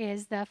 love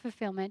is the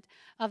fulfillment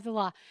of the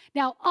law.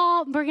 Now,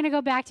 we're going to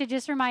go back to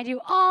just remind you,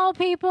 all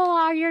people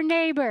are your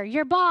neighbor.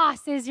 Your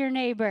boss is your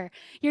neighbor.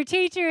 Your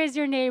teacher is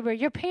your neighbor.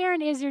 Your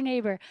parent is your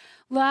neighbor.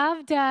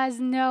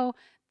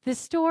 The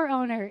store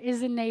owner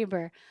is a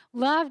neighbor.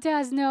 Love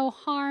does no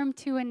harm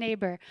to a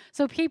neighbor.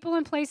 So people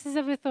in places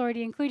of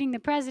authority, including the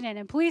president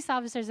and police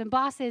officers and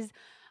bosses,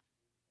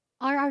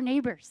 are our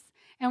neighbors.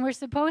 And we're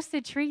supposed to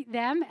treat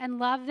them and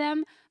love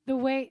them the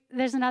way,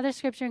 there's another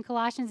scripture in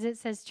Colossians that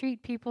says,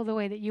 treat people the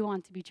way that you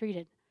want to be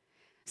treated.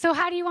 So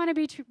how do you want to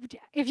be treated?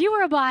 If you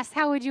were a boss,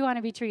 how would you want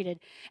to be treated?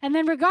 And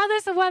then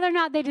regardless of whether or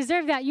not they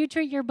deserve that, you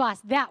treat your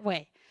boss that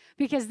way,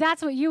 because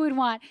that's what you would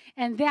want,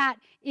 and that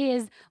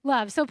is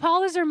love. So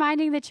Paul is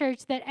reminding the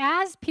church that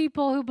as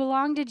people who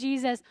belong to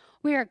Jesus,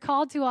 we are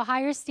called to a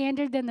higher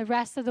standard than the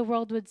rest of the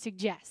world would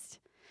suggest.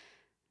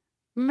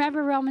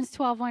 Remember Romans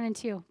 12:1 and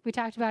 2. We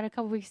talked about it a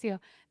couple weeks ago.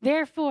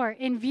 Therefore,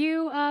 in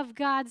view of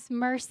God's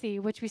mercy,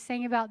 which we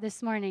sang about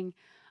this morning,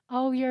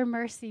 oh, your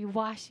mercy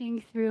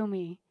washing through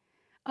me.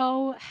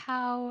 Oh,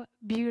 how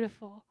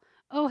beautiful.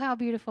 Oh, how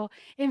beautiful.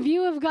 In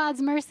view of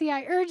God's mercy,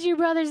 I urge you,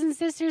 brothers and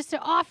sisters, to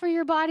offer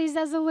your bodies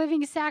as a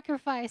living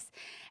sacrifice.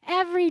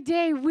 Every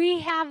day we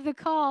have the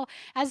call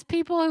as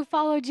people who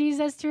follow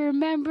Jesus to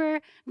remember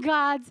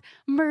God's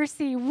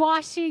mercy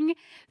washing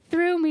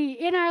through me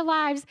in our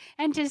lives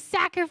and to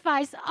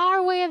sacrifice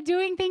our way of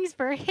doing things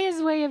for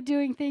his way of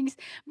doing things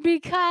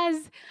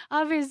because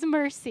of his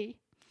mercy.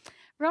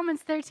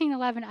 Romans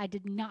 13:11, I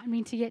did not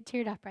mean to get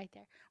teared up right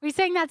there. We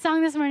sang that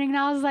song this morning, and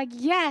I was like,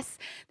 yes,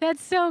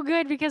 that's so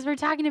good, because we're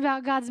talking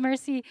about God's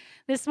mercy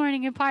this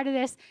morning and part of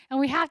this, and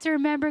we have to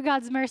remember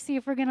God's mercy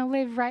if we're going to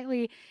live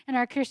rightly in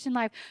our Christian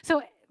life.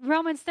 So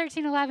Romans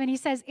 13:11, he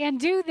says, and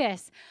do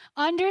this,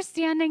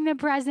 understanding the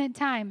present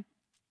time.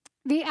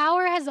 The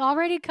hour has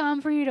already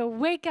come for you to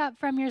wake up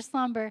from your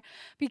slumber,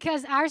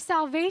 because our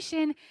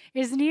salvation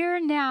is nearer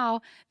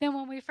now than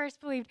when we first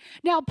believed.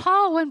 Now,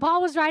 when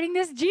Paul was writing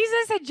this,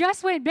 Jesus had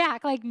just went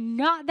back, like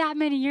not that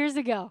many years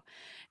ago.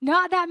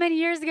 Not that many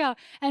years ago.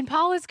 And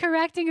Paul is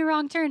correcting a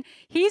wrong turn.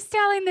 He's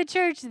telling the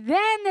church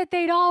then that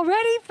they'd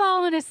already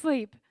fallen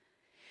asleep.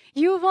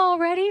 You've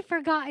already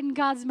forgotten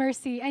God's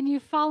mercy, and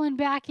you've fallen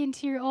back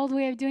into your old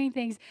way of doing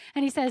things.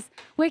 And he says,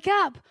 wake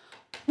up.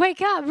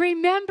 Wake up.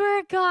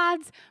 Remember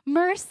God's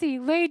mercy.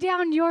 Lay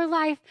down your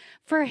life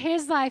for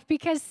his life,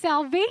 because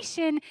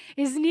salvation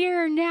is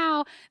nearer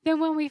now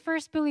than when we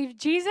first believed.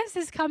 Jesus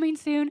is coming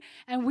soon,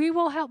 and we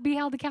will be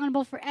held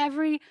accountable for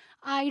every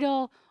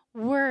idle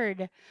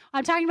word.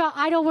 I'm talking about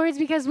idle words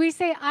because we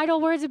say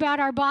idle words about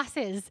our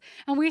bosses,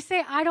 and we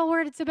say idle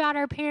words about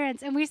our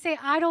parents, and we say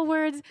idle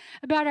words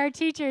about our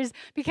teachers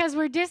because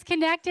we're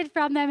disconnected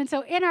from them. And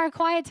so in our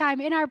quiet time,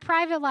 in our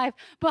private life,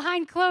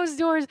 behind closed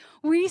doors,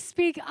 we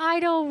speak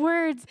idle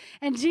words.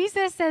 And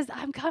Jesus says,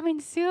 I'm coming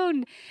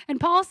soon. And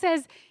Paul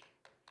says,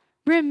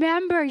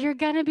 remember, you're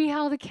going to be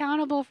held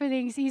accountable for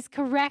things. He's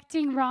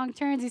correcting wrong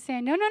turns. He's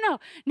saying, no,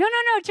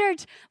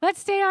 church,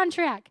 let's stay on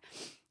track.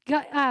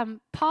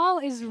 Paul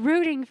is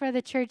rooting for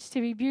the church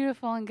to be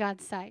beautiful in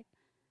God's sight.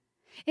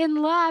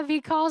 In love,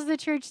 he calls the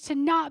church to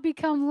not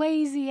become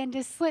lazy and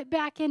to slip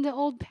back into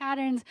old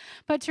patterns,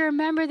 but to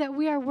remember that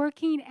we are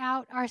working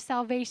out our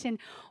salvation.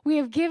 We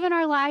have given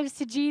our lives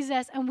to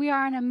Jesus, and we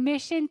are on a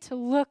mission to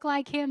look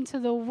like him to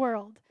the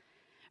world.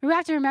 We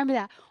have to remember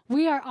that.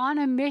 We are on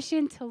a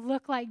mission to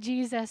look like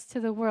Jesus to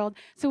the world,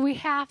 so we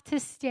have to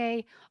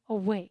stay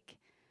awake.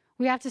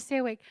 We have to stay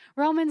awake.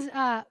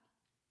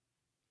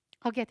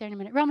 I'll get there in a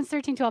minute. Romans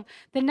 13:12.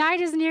 The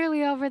night is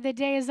nearly over. The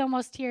day is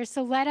almost here.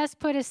 So let us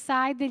put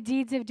aside the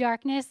deeds of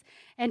darkness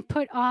and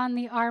put on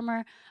the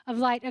armor of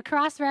light. A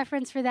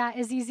cross-reference for that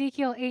is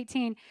Ezekiel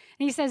 18. And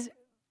he says,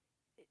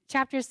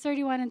 chapters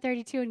 31 and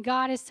 32, and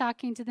God is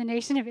talking to the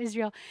nation of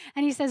Israel.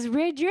 And he says,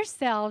 rid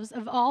yourselves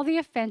of all the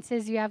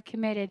offenses you have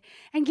committed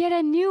and get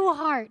a new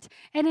heart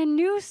and a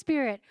new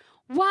spirit.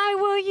 Why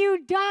will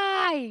you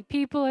die,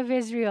 people of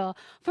Israel?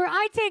 For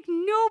I take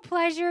no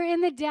pleasure in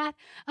the death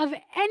of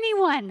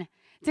anyone,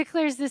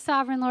 declares the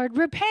sovereign Lord.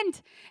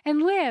 Repent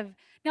and live.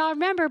 Now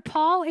remember,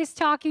 Paul is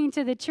talking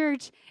to the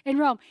church in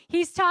Rome.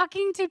 He's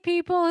talking to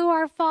people who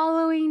are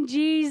following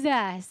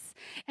Jesus.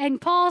 And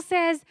Paul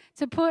says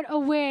to put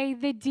away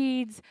the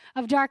deeds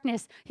of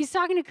darkness. He's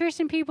talking to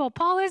Christian people.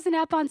 Paul isn't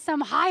up on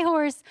some high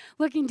horse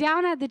looking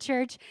down at the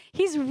church.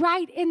 He's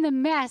right in the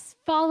mess,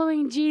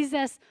 following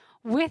Jesus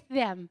with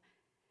them.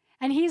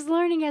 And he's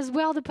learning as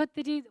well to put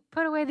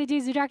away the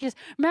deeds of darkness.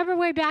 Remember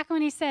way back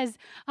when he says,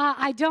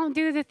 I don't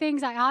do the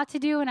things I ought to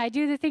do, and I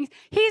do the things.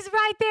 He's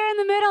right there in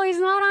the middle. He's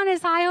not on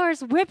his high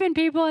horse whipping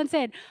people and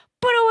saying,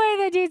 put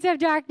away the deeds of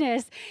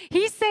darkness.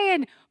 He's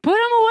saying, put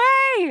them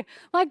away.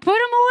 Like, put them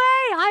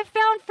away. I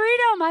found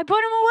freedom. I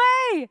put them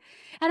away.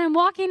 And I'm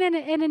walking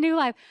in a new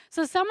life.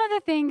 So some of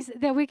the things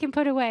that we can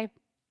put away,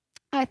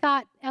 I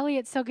thought,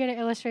 Elliot's so good at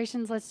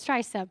illustrations, let's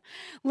try some.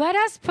 Let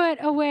us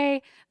put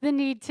away the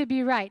need to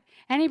be right.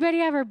 Anybody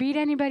ever beat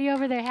anybody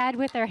over their head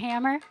with their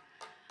hammer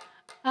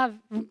of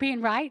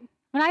being right?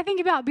 When I think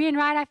about being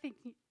right, I think,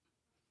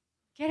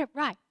 get it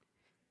right.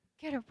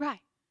 Get it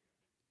right.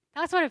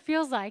 That's what it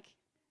feels like.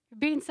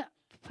 I'm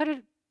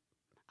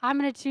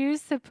going to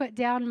choose to put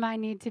down my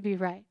need to be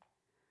right.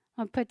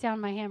 I'm going to put down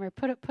my hammer.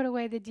 Put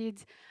away the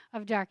deeds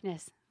of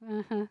darkness.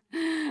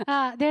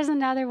 There's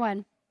another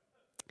one.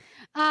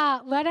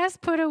 Let us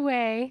put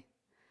away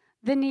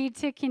the need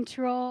to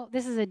control.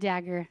 This is a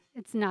dagger.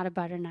 It's not a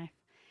butter knife.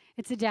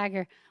 It's a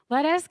dagger.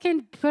 Let us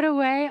put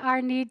away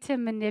our need to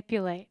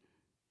manipulate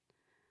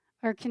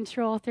or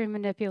control through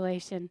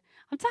manipulation.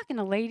 I'm talking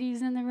to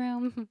ladies in the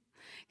room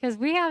because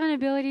we have an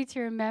ability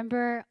to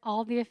remember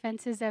all the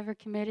offenses ever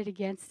committed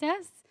against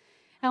us.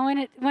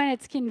 And when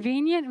it's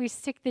convenient, we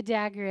stick the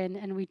dagger in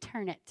and we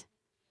turn it.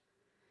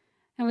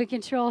 And we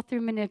control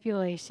through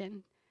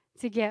manipulation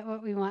to get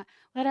what we want.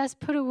 Let us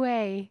put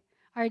away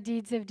our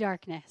deeds of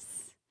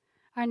darkness,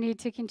 our need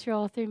to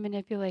control through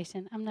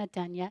manipulation. I'm not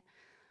done yet.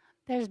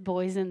 There's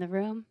boys in the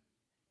room.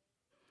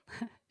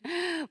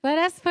 Let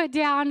us put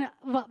down,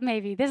 well,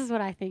 maybe. This is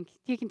what I think.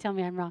 You can tell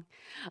me I'm wrong.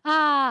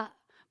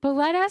 But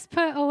let us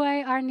put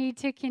away our need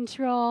to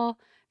control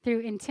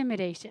through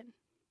intimidation.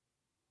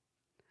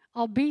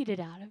 I'll beat it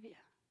out of you.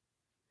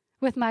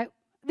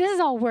 This is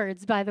all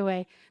words, by the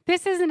way.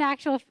 This isn't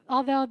actual,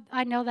 although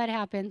I know that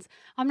happens.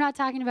 I'm not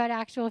talking about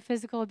actual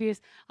physical abuse.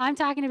 I'm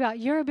talking about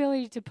your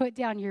ability to put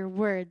down your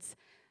words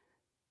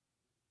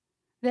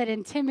that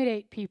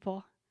intimidate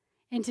people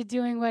into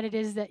doing what it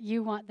is that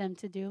you want them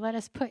to do. Let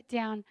us put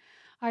down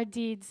our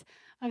deeds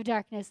of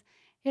darkness.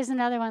 Here's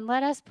another one.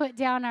 Let us put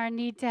down our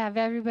need to have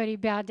everybody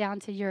bow down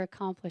to your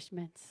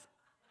accomplishments.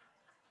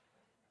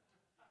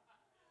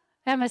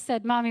 Emma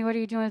said, Mommy, what are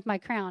you doing with my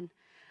crown?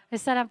 I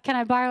said, can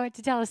I borrow it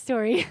to tell a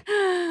story?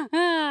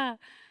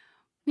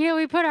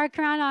 We put our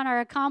crown on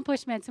our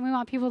accomplishments, and we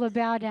want people to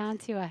bow down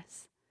to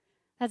us.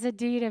 That's a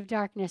deed of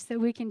darkness that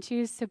we can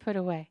choose to put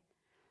away.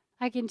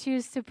 I can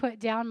choose to put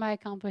down my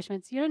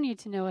accomplishments. You don't need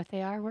to know what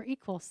they are. We're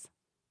equals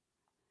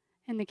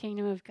in the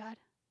kingdom of God.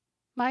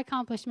 My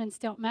accomplishments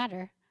don't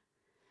matter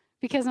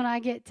because when I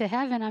get to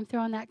heaven, I'm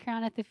throwing that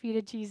crown at the feet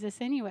of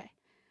Jesus anyway.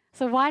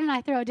 So why didn't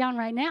I throw it down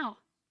right now?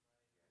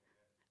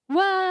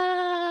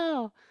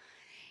 Whoa!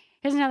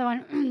 Here's another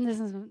one. This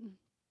is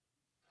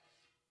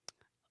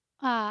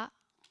why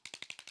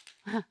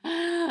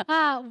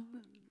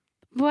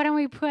don't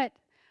we put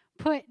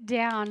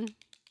down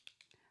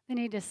the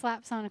need to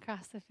slap someone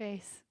across the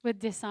face with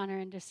dishonor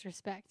and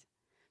disrespect?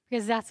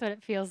 Because that's what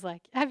it feels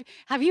like.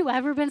 Have you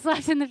ever been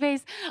slapped in the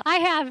face? I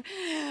have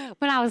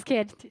when I was a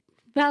kid.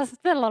 that's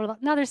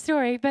another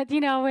story. But,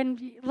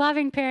 when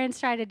loving parents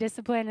try to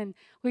discipline and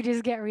we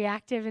just get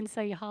reactive, and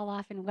so you haul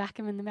off and whack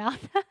them in the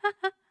mouth.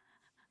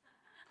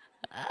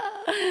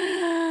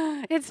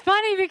 It's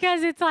funny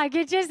because it's like,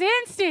 it's just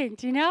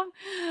instinct,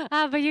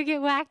 but you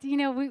get whacked,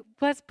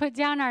 let's put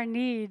down our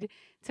need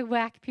to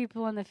whack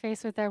people in the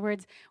face with our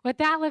words. What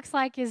that looks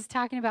like is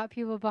talking about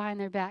people behind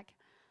their back.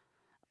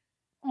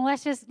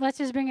 Let's just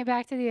bring it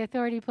back to the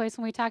authority place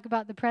when we talk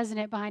about the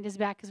president behind his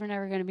back, because we're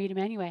never going to meet him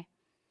anyway.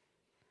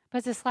 But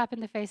it's a slap in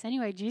the face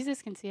anyway.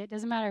 Jesus can see it.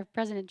 Doesn't matter if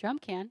President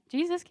Trump can.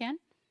 Jesus can.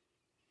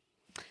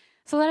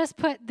 So let us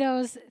put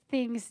those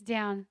things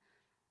down.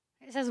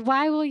 It says,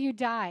 why will you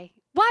die?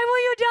 Why will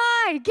you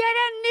die? Get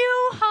a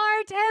new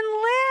heart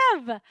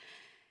and live.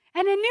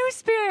 And a new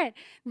spirit.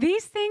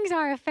 These things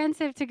are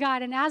offensive to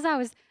God. And as I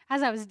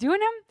was doing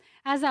them,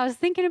 as I was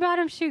thinking about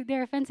them, shoot,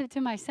 they're offensive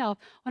to myself.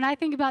 When I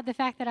think about the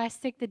fact that I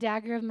stick the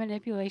dagger of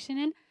manipulation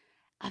in,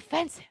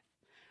 offensive,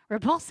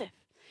 repulsive.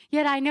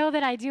 Yet I know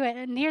that I do it.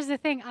 And here's the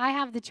thing, I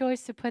have the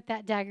choice to put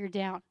that dagger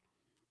down.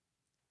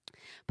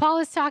 Paul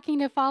is talking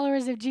to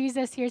followers of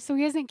Jesus here, so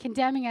he isn't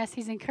condemning us,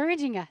 he's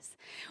encouraging us.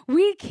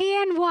 We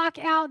can walk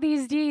out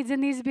these deeds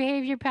and these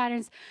behavior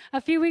patterns.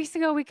 A few weeks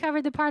ago, we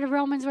covered the part of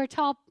Romans where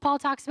Paul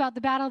talks about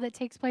the battle that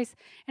takes place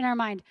in our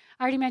mind.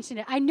 I already mentioned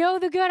it. I know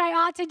the good I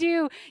ought to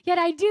do, yet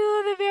I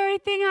do the very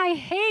thing I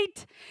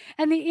hate.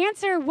 And the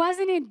answer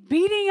wasn't in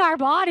beating our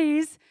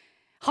bodies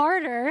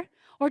harder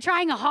or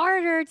trying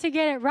harder to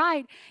get it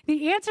right.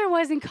 The answer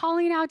was in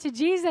calling out to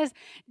Jesus.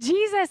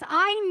 Jesus,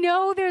 I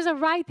know there's a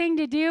right thing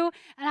to do,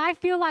 and I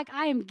feel like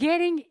I am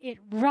getting it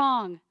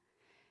wrong.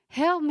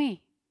 Help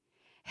me.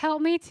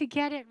 Help me to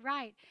get it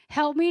right.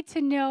 Help me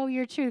to know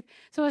your truth.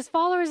 So as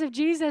followers of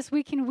Jesus,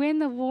 we can win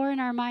the war in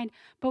our mind,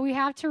 but we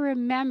have to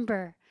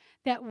remember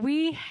that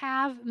we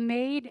have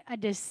made a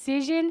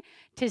decision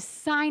to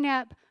sign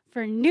up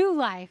for new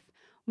life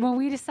when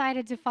we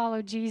decided to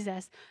follow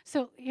Jesus.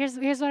 So here's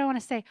what I want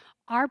to say.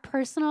 Our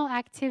personal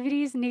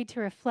activities need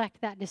to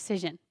reflect that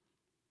decision.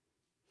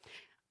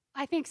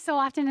 I think so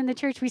often in the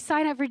church, we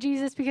sign up for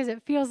Jesus because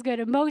it feels good.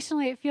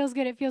 Emotionally, it feels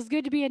good. It feels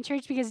good to be in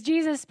church because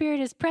Jesus' Spirit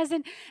is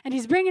present, and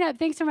he's bringing up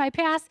things from my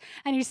past,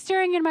 and he's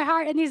stirring in my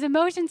heart, and these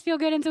emotions feel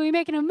good. And so we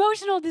make an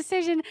emotional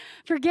decision,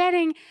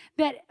 forgetting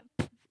that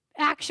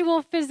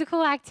actual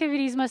physical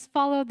activities must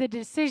follow the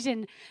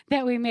decision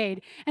that we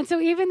made. And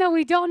so even though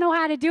we don't know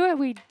how to do it,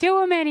 we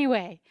do them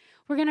anyway.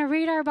 We're going to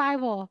read our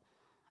Bible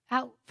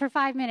out for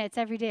 5 minutes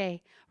every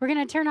day. We're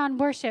going to turn on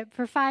worship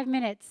for 5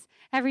 minutes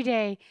every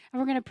day. And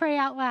we're going to pray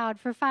out loud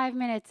for 5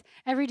 minutes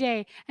every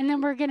day. And then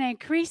we're going to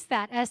increase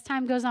that as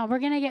time goes on. We're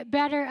going to get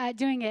better at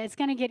doing it. It's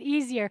going to get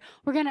easier.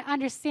 We're going to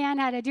understand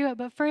how to do it.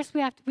 But first,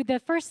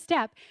 the first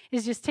step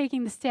is just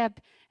taking the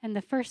step in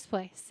the first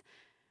place.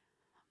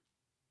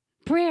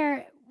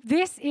 Prayer,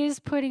 this is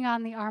putting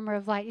on the armor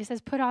of light. It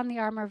says put on the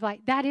armor of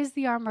light. That is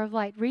the armor of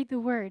light. Read the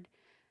word.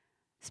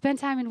 Spend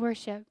time in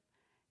worship.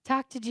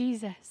 Talk to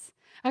Jesus.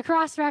 A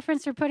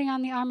cross-reference for putting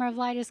on the armor of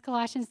light is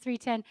Colossians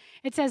 3:10.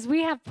 It says,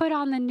 we have put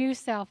on the new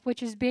self,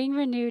 which is being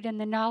renewed in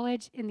the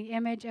knowledge in the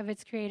image of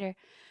its creator.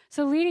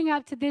 So leading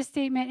up to this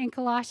statement in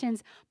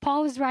Colossians,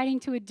 Paul is writing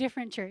to a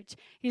different church.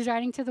 He's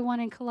writing to the one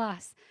in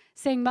Colossus,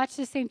 saying much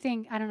the same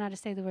thing. I don't know how to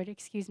say the word.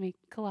 Excuse me.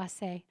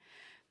 Colossae.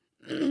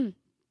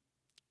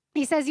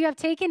 He says, you have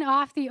taken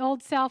off the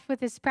old self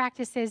with its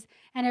practices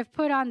and have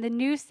put on the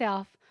new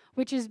self,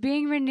 which is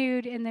being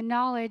renewed in the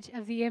knowledge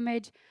of the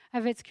image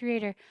of its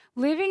creator.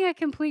 Living a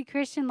complete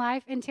Christian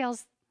life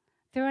entails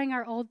throwing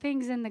our old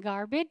things in the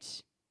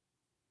garbage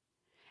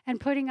and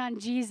putting on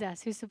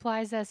Jesus, who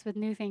supplies us with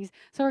new things.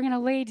 So we're going to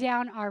lay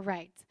down our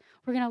rights.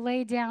 We're going to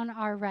lay down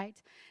our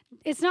rights.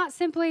 It's not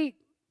simply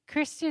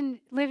Christian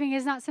living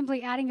is not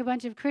simply adding a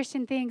bunch of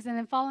Christian things and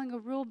then following a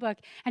rule book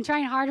and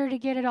trying harder to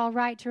get it all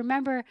right, to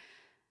remember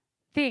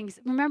things.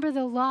 Remember,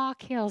 the law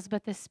kills,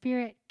 but the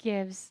Spirit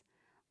gives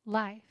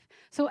life.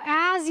 So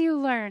as you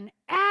learn,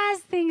 as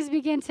things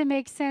begin to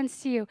make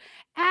sense to you,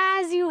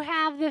 as you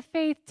have the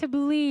faith to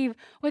believe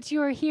what you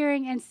are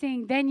hearing and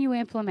seeing, then you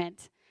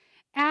implement.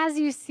 As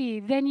you see,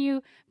 then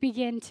you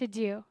begin to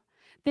do.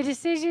 The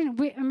decision,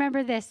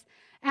 remember this,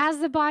 as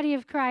the body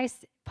of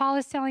Christ, Paul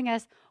is telling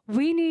us,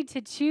 we need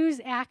to choose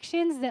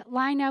actions that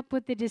line up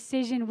with the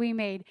decision we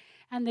made.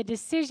 And the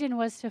decision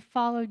was to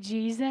follow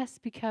Jesus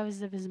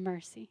because of his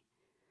mercy.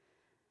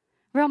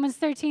 Romans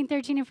 13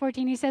 and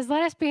 14, he says,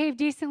 let us behave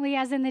decently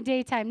as in the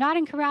daytime, not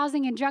in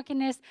carousing and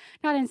drunkenness,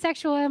 not in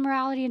sexual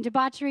immorality and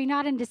debauchery,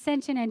 not in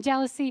dissension and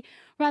jealousy.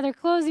 Rather,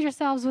 clothe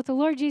yourselves with the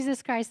Lord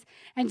Jesus Christ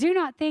and do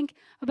not think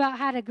about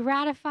how to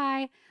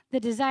gratify the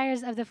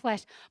desires of the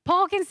flesh.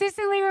 Paul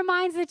consistently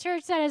reminds the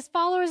church that as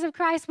followers of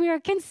Christ, we are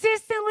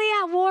consistently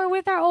at war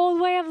with our old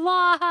way of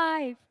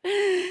life.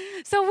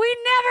 So we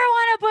never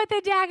want to put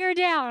the dagger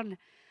down.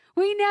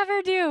 We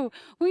never do.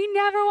 We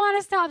never want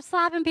to stop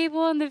slapping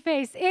people in the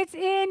face. It's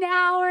in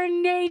our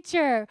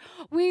nature.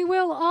 We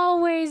will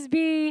always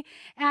be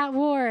at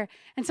war.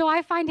 And so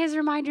I find his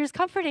reminders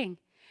comforting.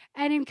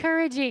 and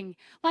encouraging.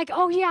 Like,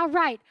 oh, yeah,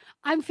 right.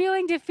 I'm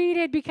feeling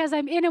defeated because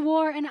I'm in a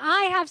war and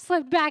I have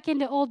slipped back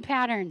into old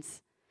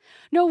patterns.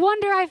 No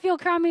wonder I feel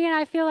crummy and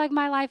I feel like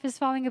my life is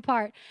falling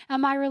apart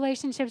and my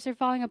relationships are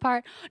falling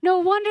apart. No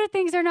wonder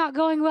things are not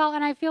going well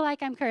and I feel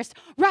like I'm cursed.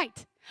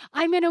 Right.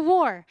 I'm in a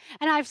war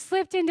and I've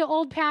slipped into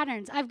old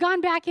patterns. I've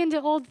gone back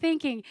into old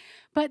thinking,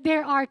 but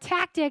there are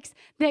tactics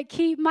that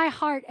keep my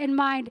heart and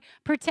mind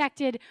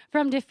protected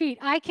from defeat.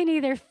 I can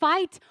either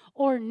fight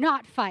or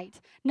not fight.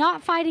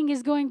 Not fighting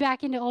is going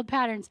back into old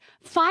patterns.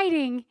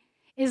 Fighting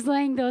is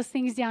laying those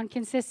things down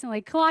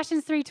consistently.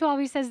 Colossians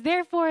 3:12, he says,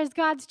 therefore, as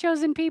God's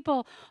chosen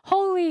people,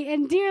 holy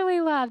and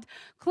dearly loved,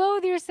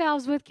 clothe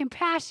yourselves with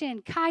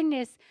compassion,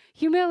 kindness,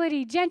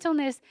 humility,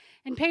 gentleness,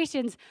 and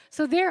patience.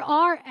 So there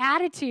are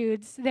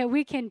attitudes that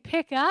we can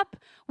pick up,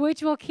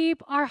 which will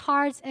keep our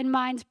hearts and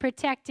minds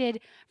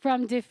protected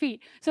from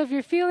defeat. So if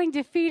you're feeling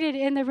defeated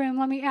in the room,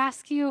 let me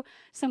ask you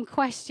some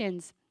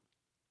questions.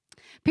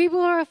 People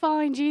who are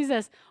following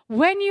Jesus,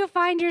 when you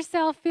find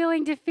yourself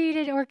feeling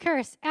defeated or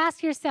cursed,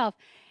 ask yourself,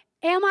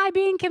 am I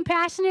being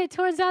compassionate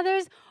towards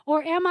others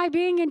or am I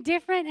being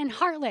indifferent and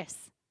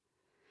heartless?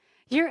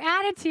 Your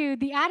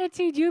attitude, the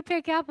attitude you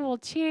pick up will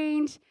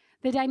change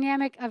the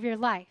dynamic of your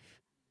life.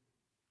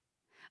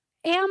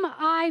 Am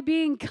I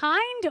being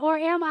kind or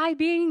am I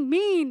being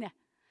mean?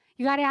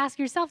 You got to ask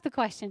yourself the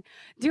question.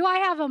 Do I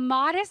have a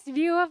modest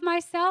view of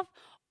myself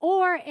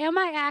or am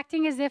I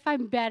acting as if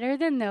I'm better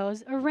than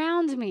those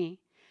around me?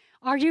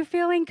 Are you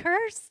feeling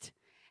cursed?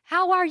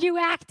 How are you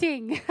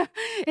acting?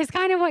 It's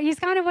kind of what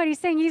he's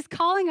saying. He's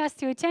calling us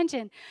to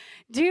attention.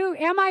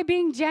 Am I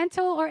being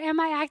gentle or am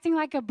I acting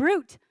like a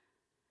brute?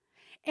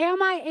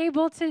 Am I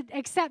able to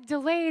accept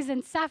delays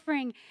and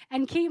suffering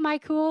and keep my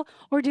cool,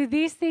 or do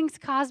these things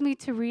cause me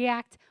to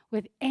react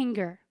with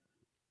anger?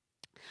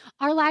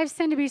 Our lives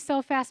tend to be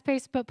so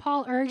fast-paced, but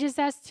Paul urges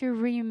us to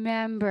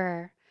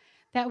remember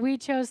that we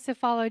chose to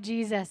follow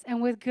Jesus,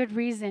 and with good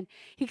reason.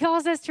 He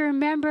calls us to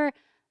remember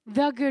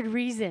the good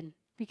reason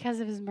because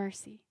of his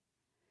mercy.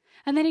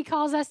 And then he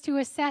calls us to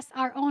assess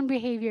our own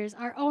behaviors,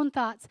 our own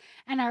thoughts,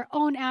 and our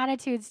own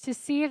attitudes to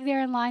see if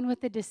they're in line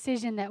with the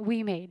decision that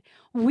we made.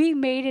 We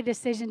made a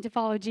decision to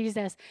follow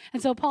Jesus.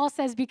 And so Paul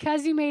says,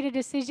 because you made a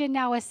decision,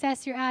 now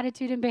assess your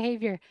attitude and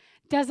behavior.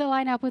 Does it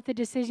line up with the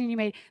decision you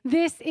made?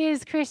 This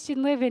is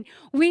Christian living.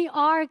 We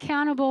are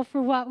accountable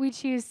for what we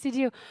choose to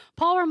do.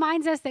 Paul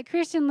reminds us that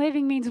Christian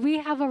living means we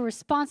have a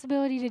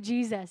responsibility to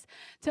Jesus,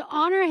 to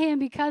honor him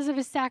because of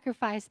his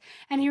sacrifice.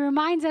 And he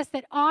reminds us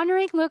that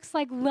honoring looks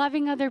like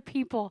loving other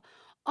people,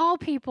 all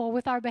people,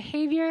 with our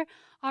behavior,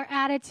 our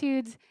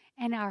attitudes,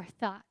 and our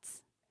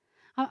thoughts.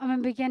 I'm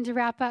going to begin to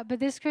wrap up, but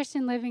this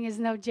Christian living is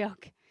no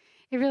joke.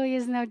 It really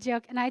is no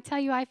joke. And I tell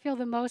you, I feel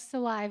the most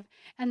alive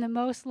and the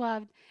most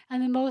loved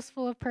and the most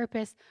full of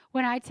purpose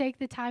when I take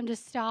the time to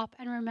stop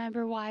and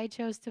remember why I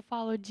chose to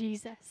follow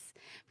Jesus.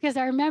 Because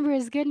I remember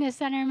his goodness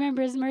and I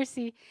remember his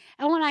mercy.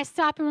 And when I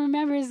stop and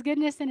remember his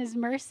goodness and his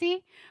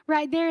mercy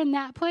right there in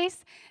that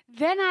place,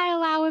 then I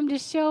allow him to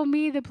show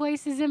me the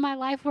places in my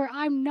life where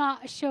I'm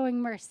not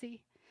showing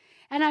mercy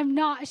and I'm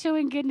not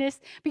showing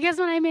goodness. Because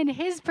when I'm in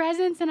his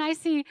presence and I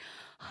see,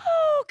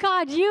 oh,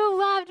 God, you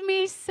loved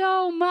me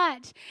so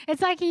much.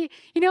 It's like, you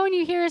know when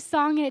you hear a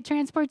song and it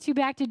transports you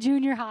back to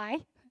junior high?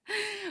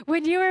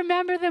 When you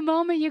remember the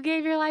moment you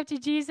gave your life to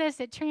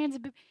Jesus, it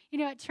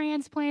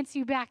transplants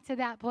you back to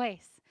that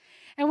place.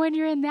 And when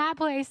you're in that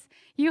place,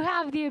 you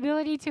have the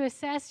ability to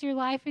assess your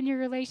life and your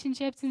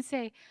relationships and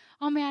say,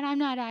 oh, man, I'm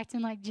not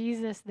acting like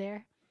Jesus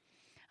there.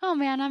 Oh,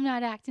 man, I'm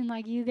not acting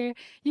like you there.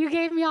 You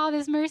gave me all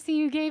this mercy.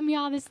 You gave me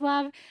all this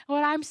love.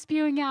 What I'm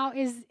spewing out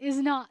is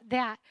not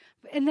that.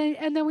 And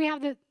then we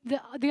have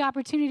the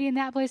opportunity in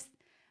that place.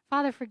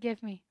 Father,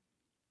 forgive me.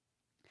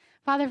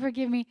 Father,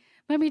 forgive me.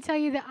 Let me tell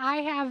you that I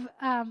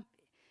have,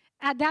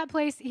 at that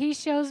place, he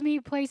shows me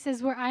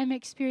places where I'm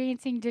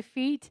experiencing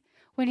defeat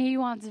when he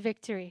wants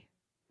victory.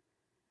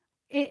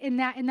 In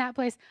that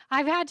place,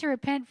 I've had to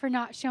repent for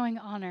not showing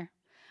honor.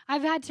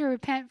 I've had to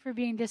repent for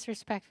being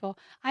disrespectful.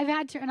 And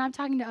I'm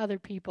talking to other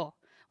people.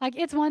 Like,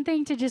 it's one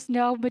thing to just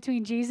know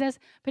between Jesus,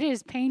 but it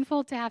is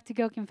painful to have to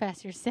go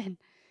confess your sin.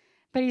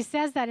 But he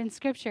says that in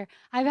Scripture.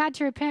 I've had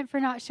to repent for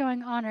not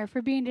showing honor,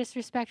 for being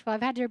disrespectful.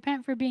 I've had to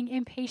repent for being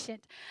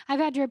impatient. I've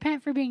had to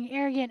repent for being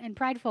arrogant and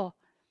prideful.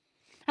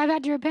 I've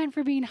had to repent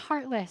for being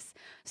heartless.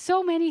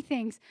 So many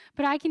things.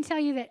 But I can tell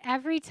you that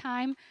every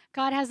time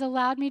God has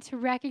allowed me to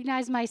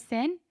recognize my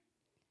sin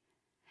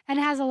and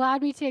has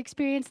allowed me to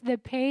experience the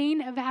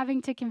pain of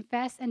having to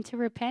confess and to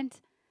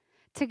repent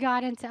to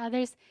God and to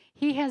others,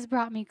 he has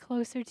brought me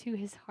closer to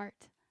his heart.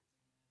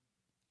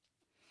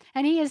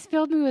 And he has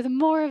filled me with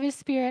more of his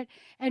Spirit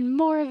and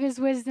more of his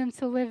wisdom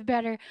to live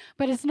better.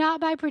 But it's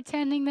not by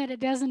pretending that it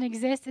doesn't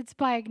exist. It's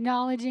by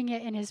acknowledging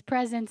it in his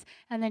presence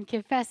and then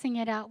confessing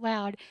it out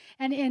loud.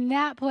 And in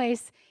that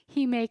place,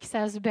 he makes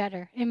us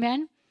better.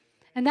 Amen?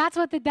 And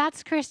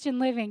that's Christian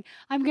living.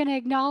 I'm going to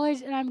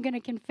acknowledge and I'm going to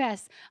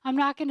confess. I'm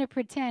not going to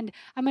pretend.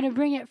 I'm going to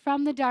bring it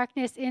from the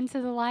darkness into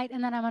the light,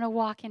 and then I'm going to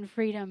walk in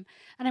freedom.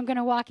 And I'm going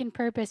to walk in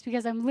purpose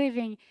because I'm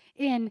living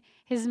in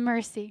his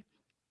mercy.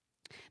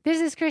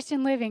 This is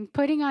Christian living,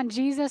 putting on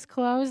Jesus'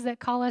 clothes that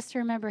call us to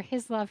remember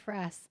his love for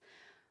us,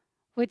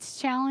 which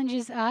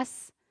challenges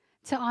us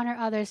to honor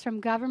others, from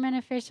government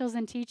officials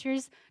and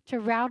teachers to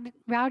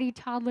rowdy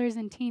toddlers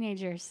and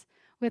teenagers,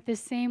 with the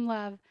same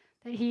love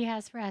that he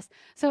has for us.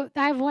 So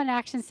I have one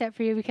action step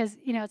for you, because,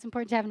 it's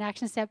important to have an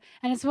action step,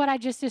 and it's what I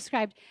just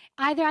described,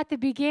 either at the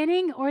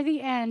beginning or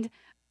the end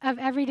of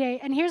every day.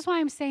 And here's why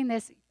I'm saying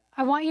this.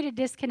 I want you to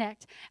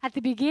disconnect. At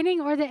the beginning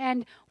or the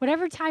end,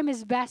 whatever time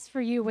is best for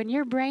you, when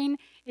your brain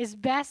is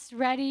best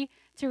ready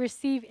to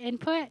receive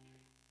input,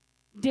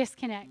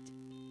 disconnect.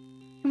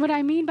 And what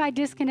I mean by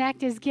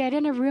disconnect is get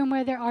in a room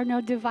where there are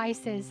no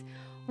devices.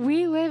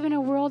 We live in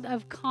a world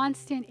of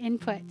constant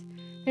input.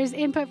 There's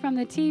input from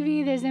the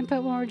TV. There's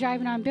input when we're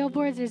driving on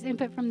billboards. There's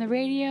input from the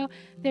radio.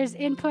 There's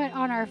input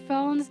on our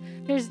phones.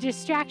 There's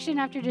distraction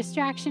after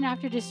distraction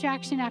after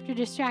distraction after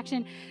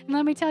distraction. And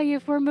let me tell you,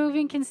 if we're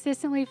moving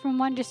consistently from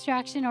one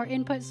distraction or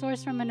input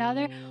source from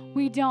another,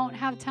 we don't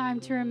have time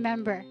to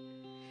remember.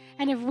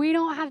 And if we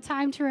don't have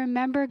time to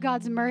remember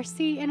God's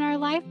mercy in our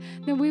life,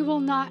 then we will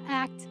not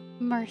act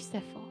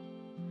merciful.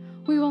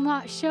 We will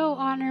not show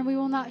honor. We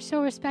will not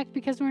show respect,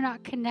 because we're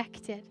not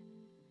connected.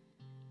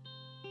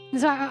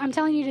 So I'm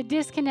telling you to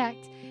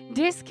disconnect.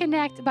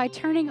 Disconnect by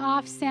turning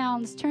off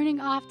sounds, turning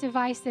off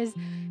devices.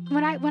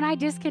 When I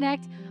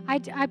disconnect,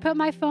 I put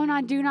my phone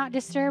on Do Not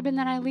Disturb, and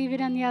then I leave it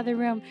in the other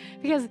room.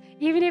 Because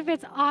even if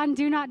it's on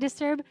Do Not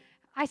Disturb,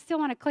 I still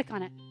want to click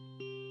on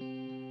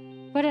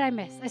it. What did I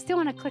miss? I still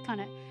want to click on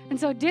it. And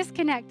so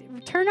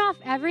disconnect. Turn off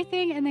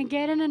everything and then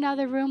get in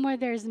another room where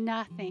there's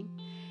nothing.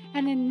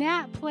 And in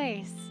that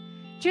place,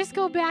 just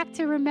go back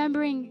to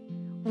remembering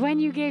when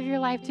you gave your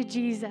life to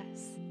Jesus.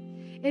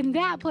 In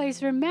that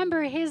place,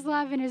 remember his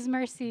love and his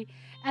mercy,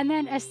 and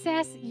then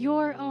assess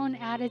your own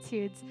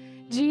attitudes.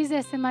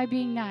 Jesus, am I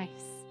being nice?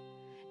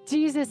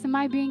 Jesus, am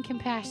I being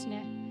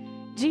compassionate?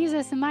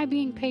 Jesus, am I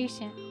being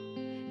patient?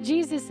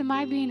 Jesus, am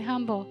I being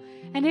humble?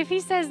 And if he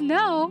says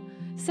no,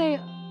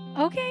 say,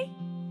 okay.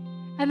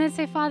 And then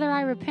say, Father,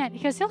 I repent,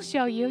 because he'll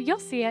show you. You'll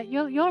see it.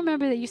 You'll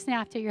remember that you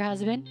snapped at your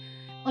husband.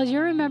 Or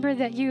you'll remember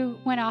that you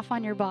went off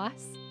on your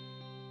boss.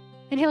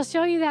 And he'll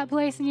show you that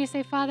place, and you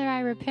say, Father,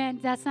 I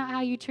repent. That's not how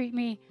you treat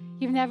me.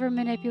 You've never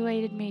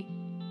manipulated me.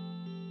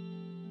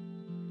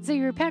 So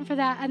you repent for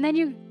that. And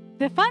then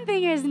the fun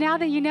thing is, now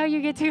that you know,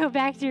 you get to go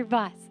back to your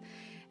boss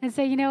and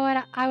say, you know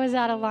what? I was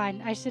out of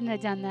line. I shouldn't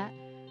have done that.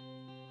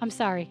 I'm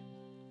sorry.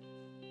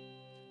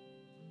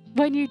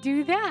 When you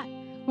do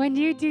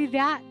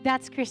that,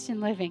 that's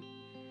Christian living.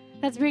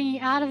 That's bringing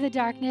you out of the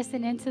darkness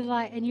and into the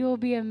light. And you will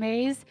be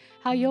amazed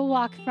how you'll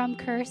walk from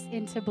curse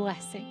into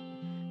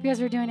blessing, because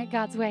we're doing it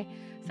God's way.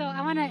 So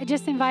I want to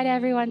just invite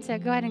everyone to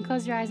go ahead and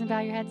close your eyes and bow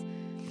your heads.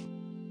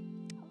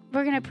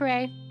 We're going to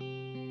pray.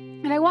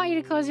 And I want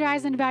you to close your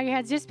eyes and bow your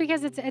heads, just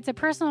because it's a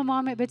personal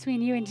moment between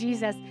you and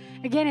Jesus.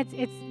 Again,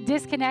 it's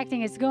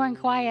disconnecting. It's going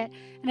quiet.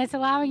 And it's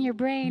allowing your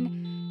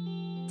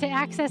brain to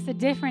access a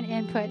different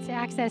input, to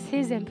access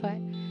his input.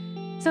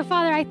 So,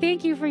 Father, I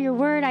thank you for your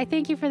word. I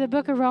thank you for the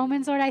book of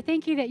Romans. Lord, I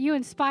thank you that you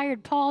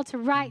inspired Paul to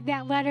write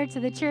that letter to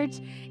the church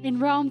in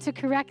Rome to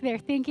correct their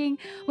thinking.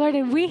 Lord,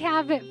 and we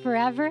have it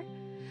forever.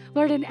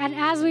 Lord, and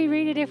as we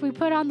read it, if we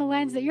put on the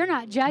lens that you're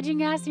not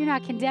judging us, you're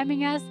not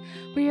condemning us,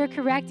 but you're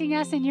correcting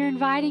us and you're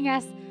inviting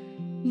us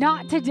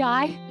not to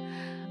die.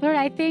 Lord,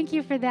 I thank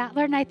you for that.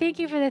 Lord, and I thank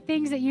you for the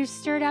things that you've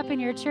stirred up in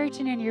your church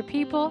and in your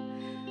people.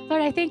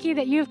 Lord, I thank you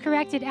that you've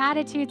corrected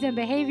attitudes and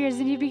behaviors,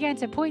 and you began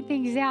to point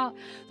things out.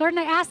 Lord, and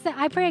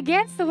I pray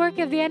against the work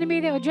of the enemy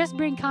that would just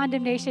bring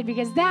condemnation,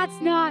 because that's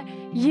not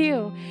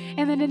you.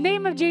 And in the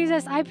name of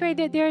Jesus, I pray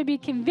that there would be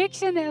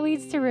conviction that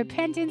leads to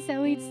repentance, that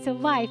leads to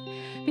life,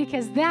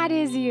 because that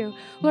is you.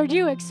 Lord,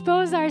 you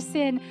expose our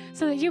sin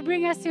so that you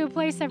bring us to a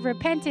place of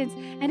repentance,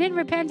 and in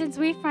repentance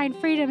we find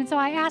freedom. And so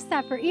I ask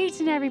that for each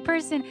and every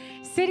person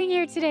sitting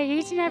here today,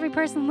 each and every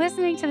person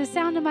listening to the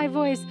sound of my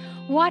voice,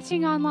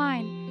 watching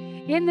online.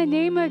 In the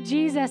name of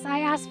Jesus,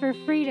 I ask for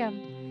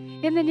freedom.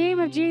 In the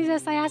name of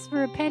Jesus, I ask for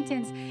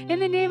repentance. In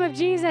the name of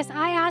Jesus,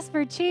 I ask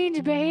for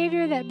change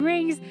behavior that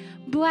brings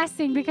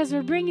blessing, because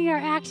we're bringing our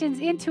actions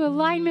into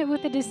alignment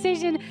with the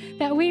decision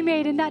that we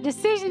made. And that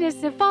decision is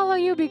to follow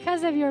you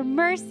because of your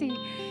mercy.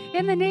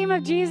 In the name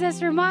of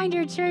Jesus, remind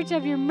your church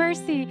of your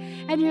mercy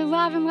and your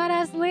love, and let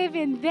us live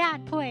in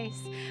that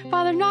place.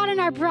 Father, not in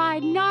our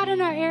pride, not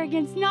in our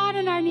arrogance, not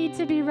in our need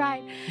to be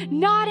right,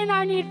 not in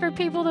our need for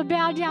people to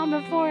bow down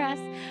before us.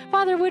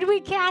 Father, would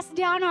we cast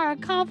down our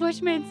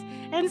accomplishments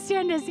and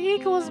stand as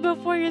equals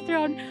before your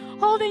throne,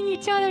 holding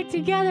each other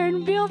together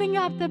and building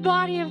up the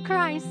body of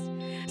Christ,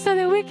 so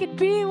that we could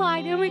be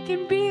light and we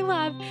can be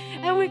love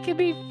and we can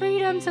be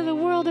freedom to the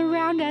world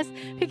around us,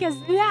 because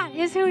that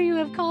is who you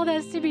have called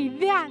us to be.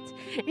 That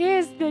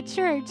is the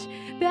church.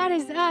 That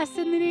is us,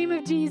 in the name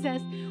of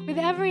Jesus. With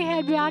every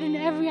head bowed and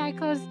every eye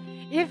closed,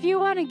 if you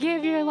want to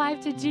give your life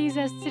to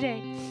Jesus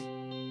today,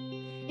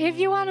 if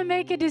you want to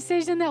make a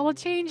decision that will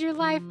change your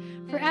life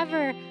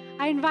forever,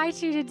 I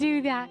invite you to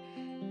do that.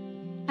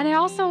 And I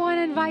also want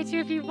to invite you,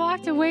 if you've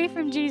walked away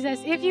from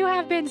Jesus, if you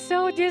have been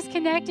so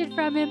disconnected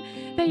from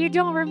him that you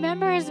don't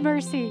remember his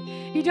mercy,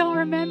 you don't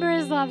remember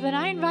his love, then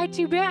I invite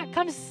you back.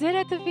 Come sit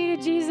at the feet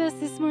of Jesus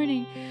this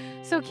morning.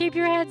 So keep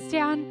your heads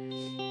down.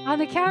 On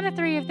the count of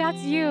 3, if that's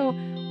you,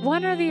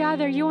 one or the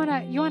other, you want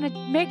to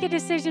make a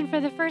decision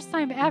for the first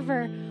time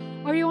ever,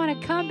 or you want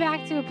to come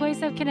back to a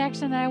place of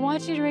connection, then I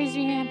want you to raise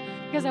your hand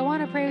because I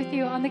want to pray with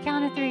you. On the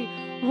count of 3,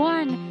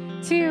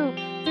 1, 2,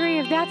 3.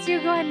 If that's you,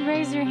 go ahead and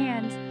raise your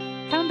hand.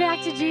 Come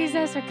back to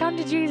Jesus, or come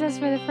to Jesus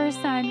for the first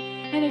time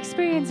and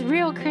experience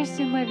real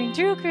Christian living,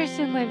 true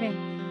Christian living,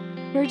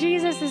 where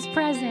Jesus is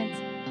present.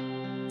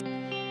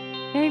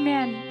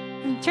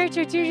 Amen. Church,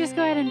 would you just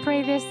go ahead and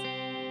pray this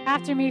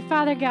after me?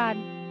 Father God,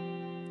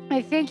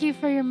 I thank you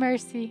for your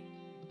mercy,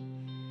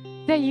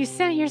 that you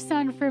sent your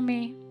son for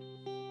me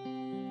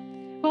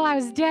while I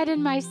was dead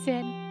in my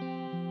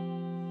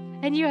sin,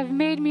 and you have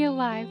made me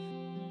alive.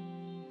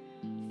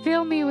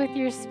 Fill me with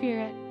your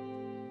spirit.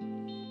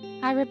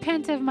 I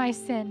repent of my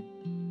sin.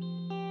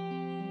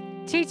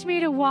 Teach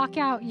me to walk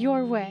out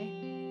your way,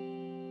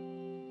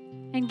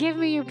 and give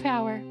me your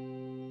power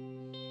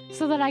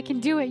so that I can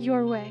do it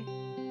your way.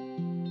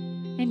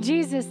 In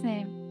Jesus'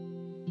 name,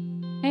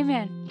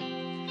 amen.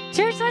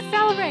 Church, let's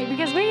celebrate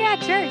because we had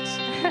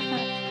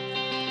church.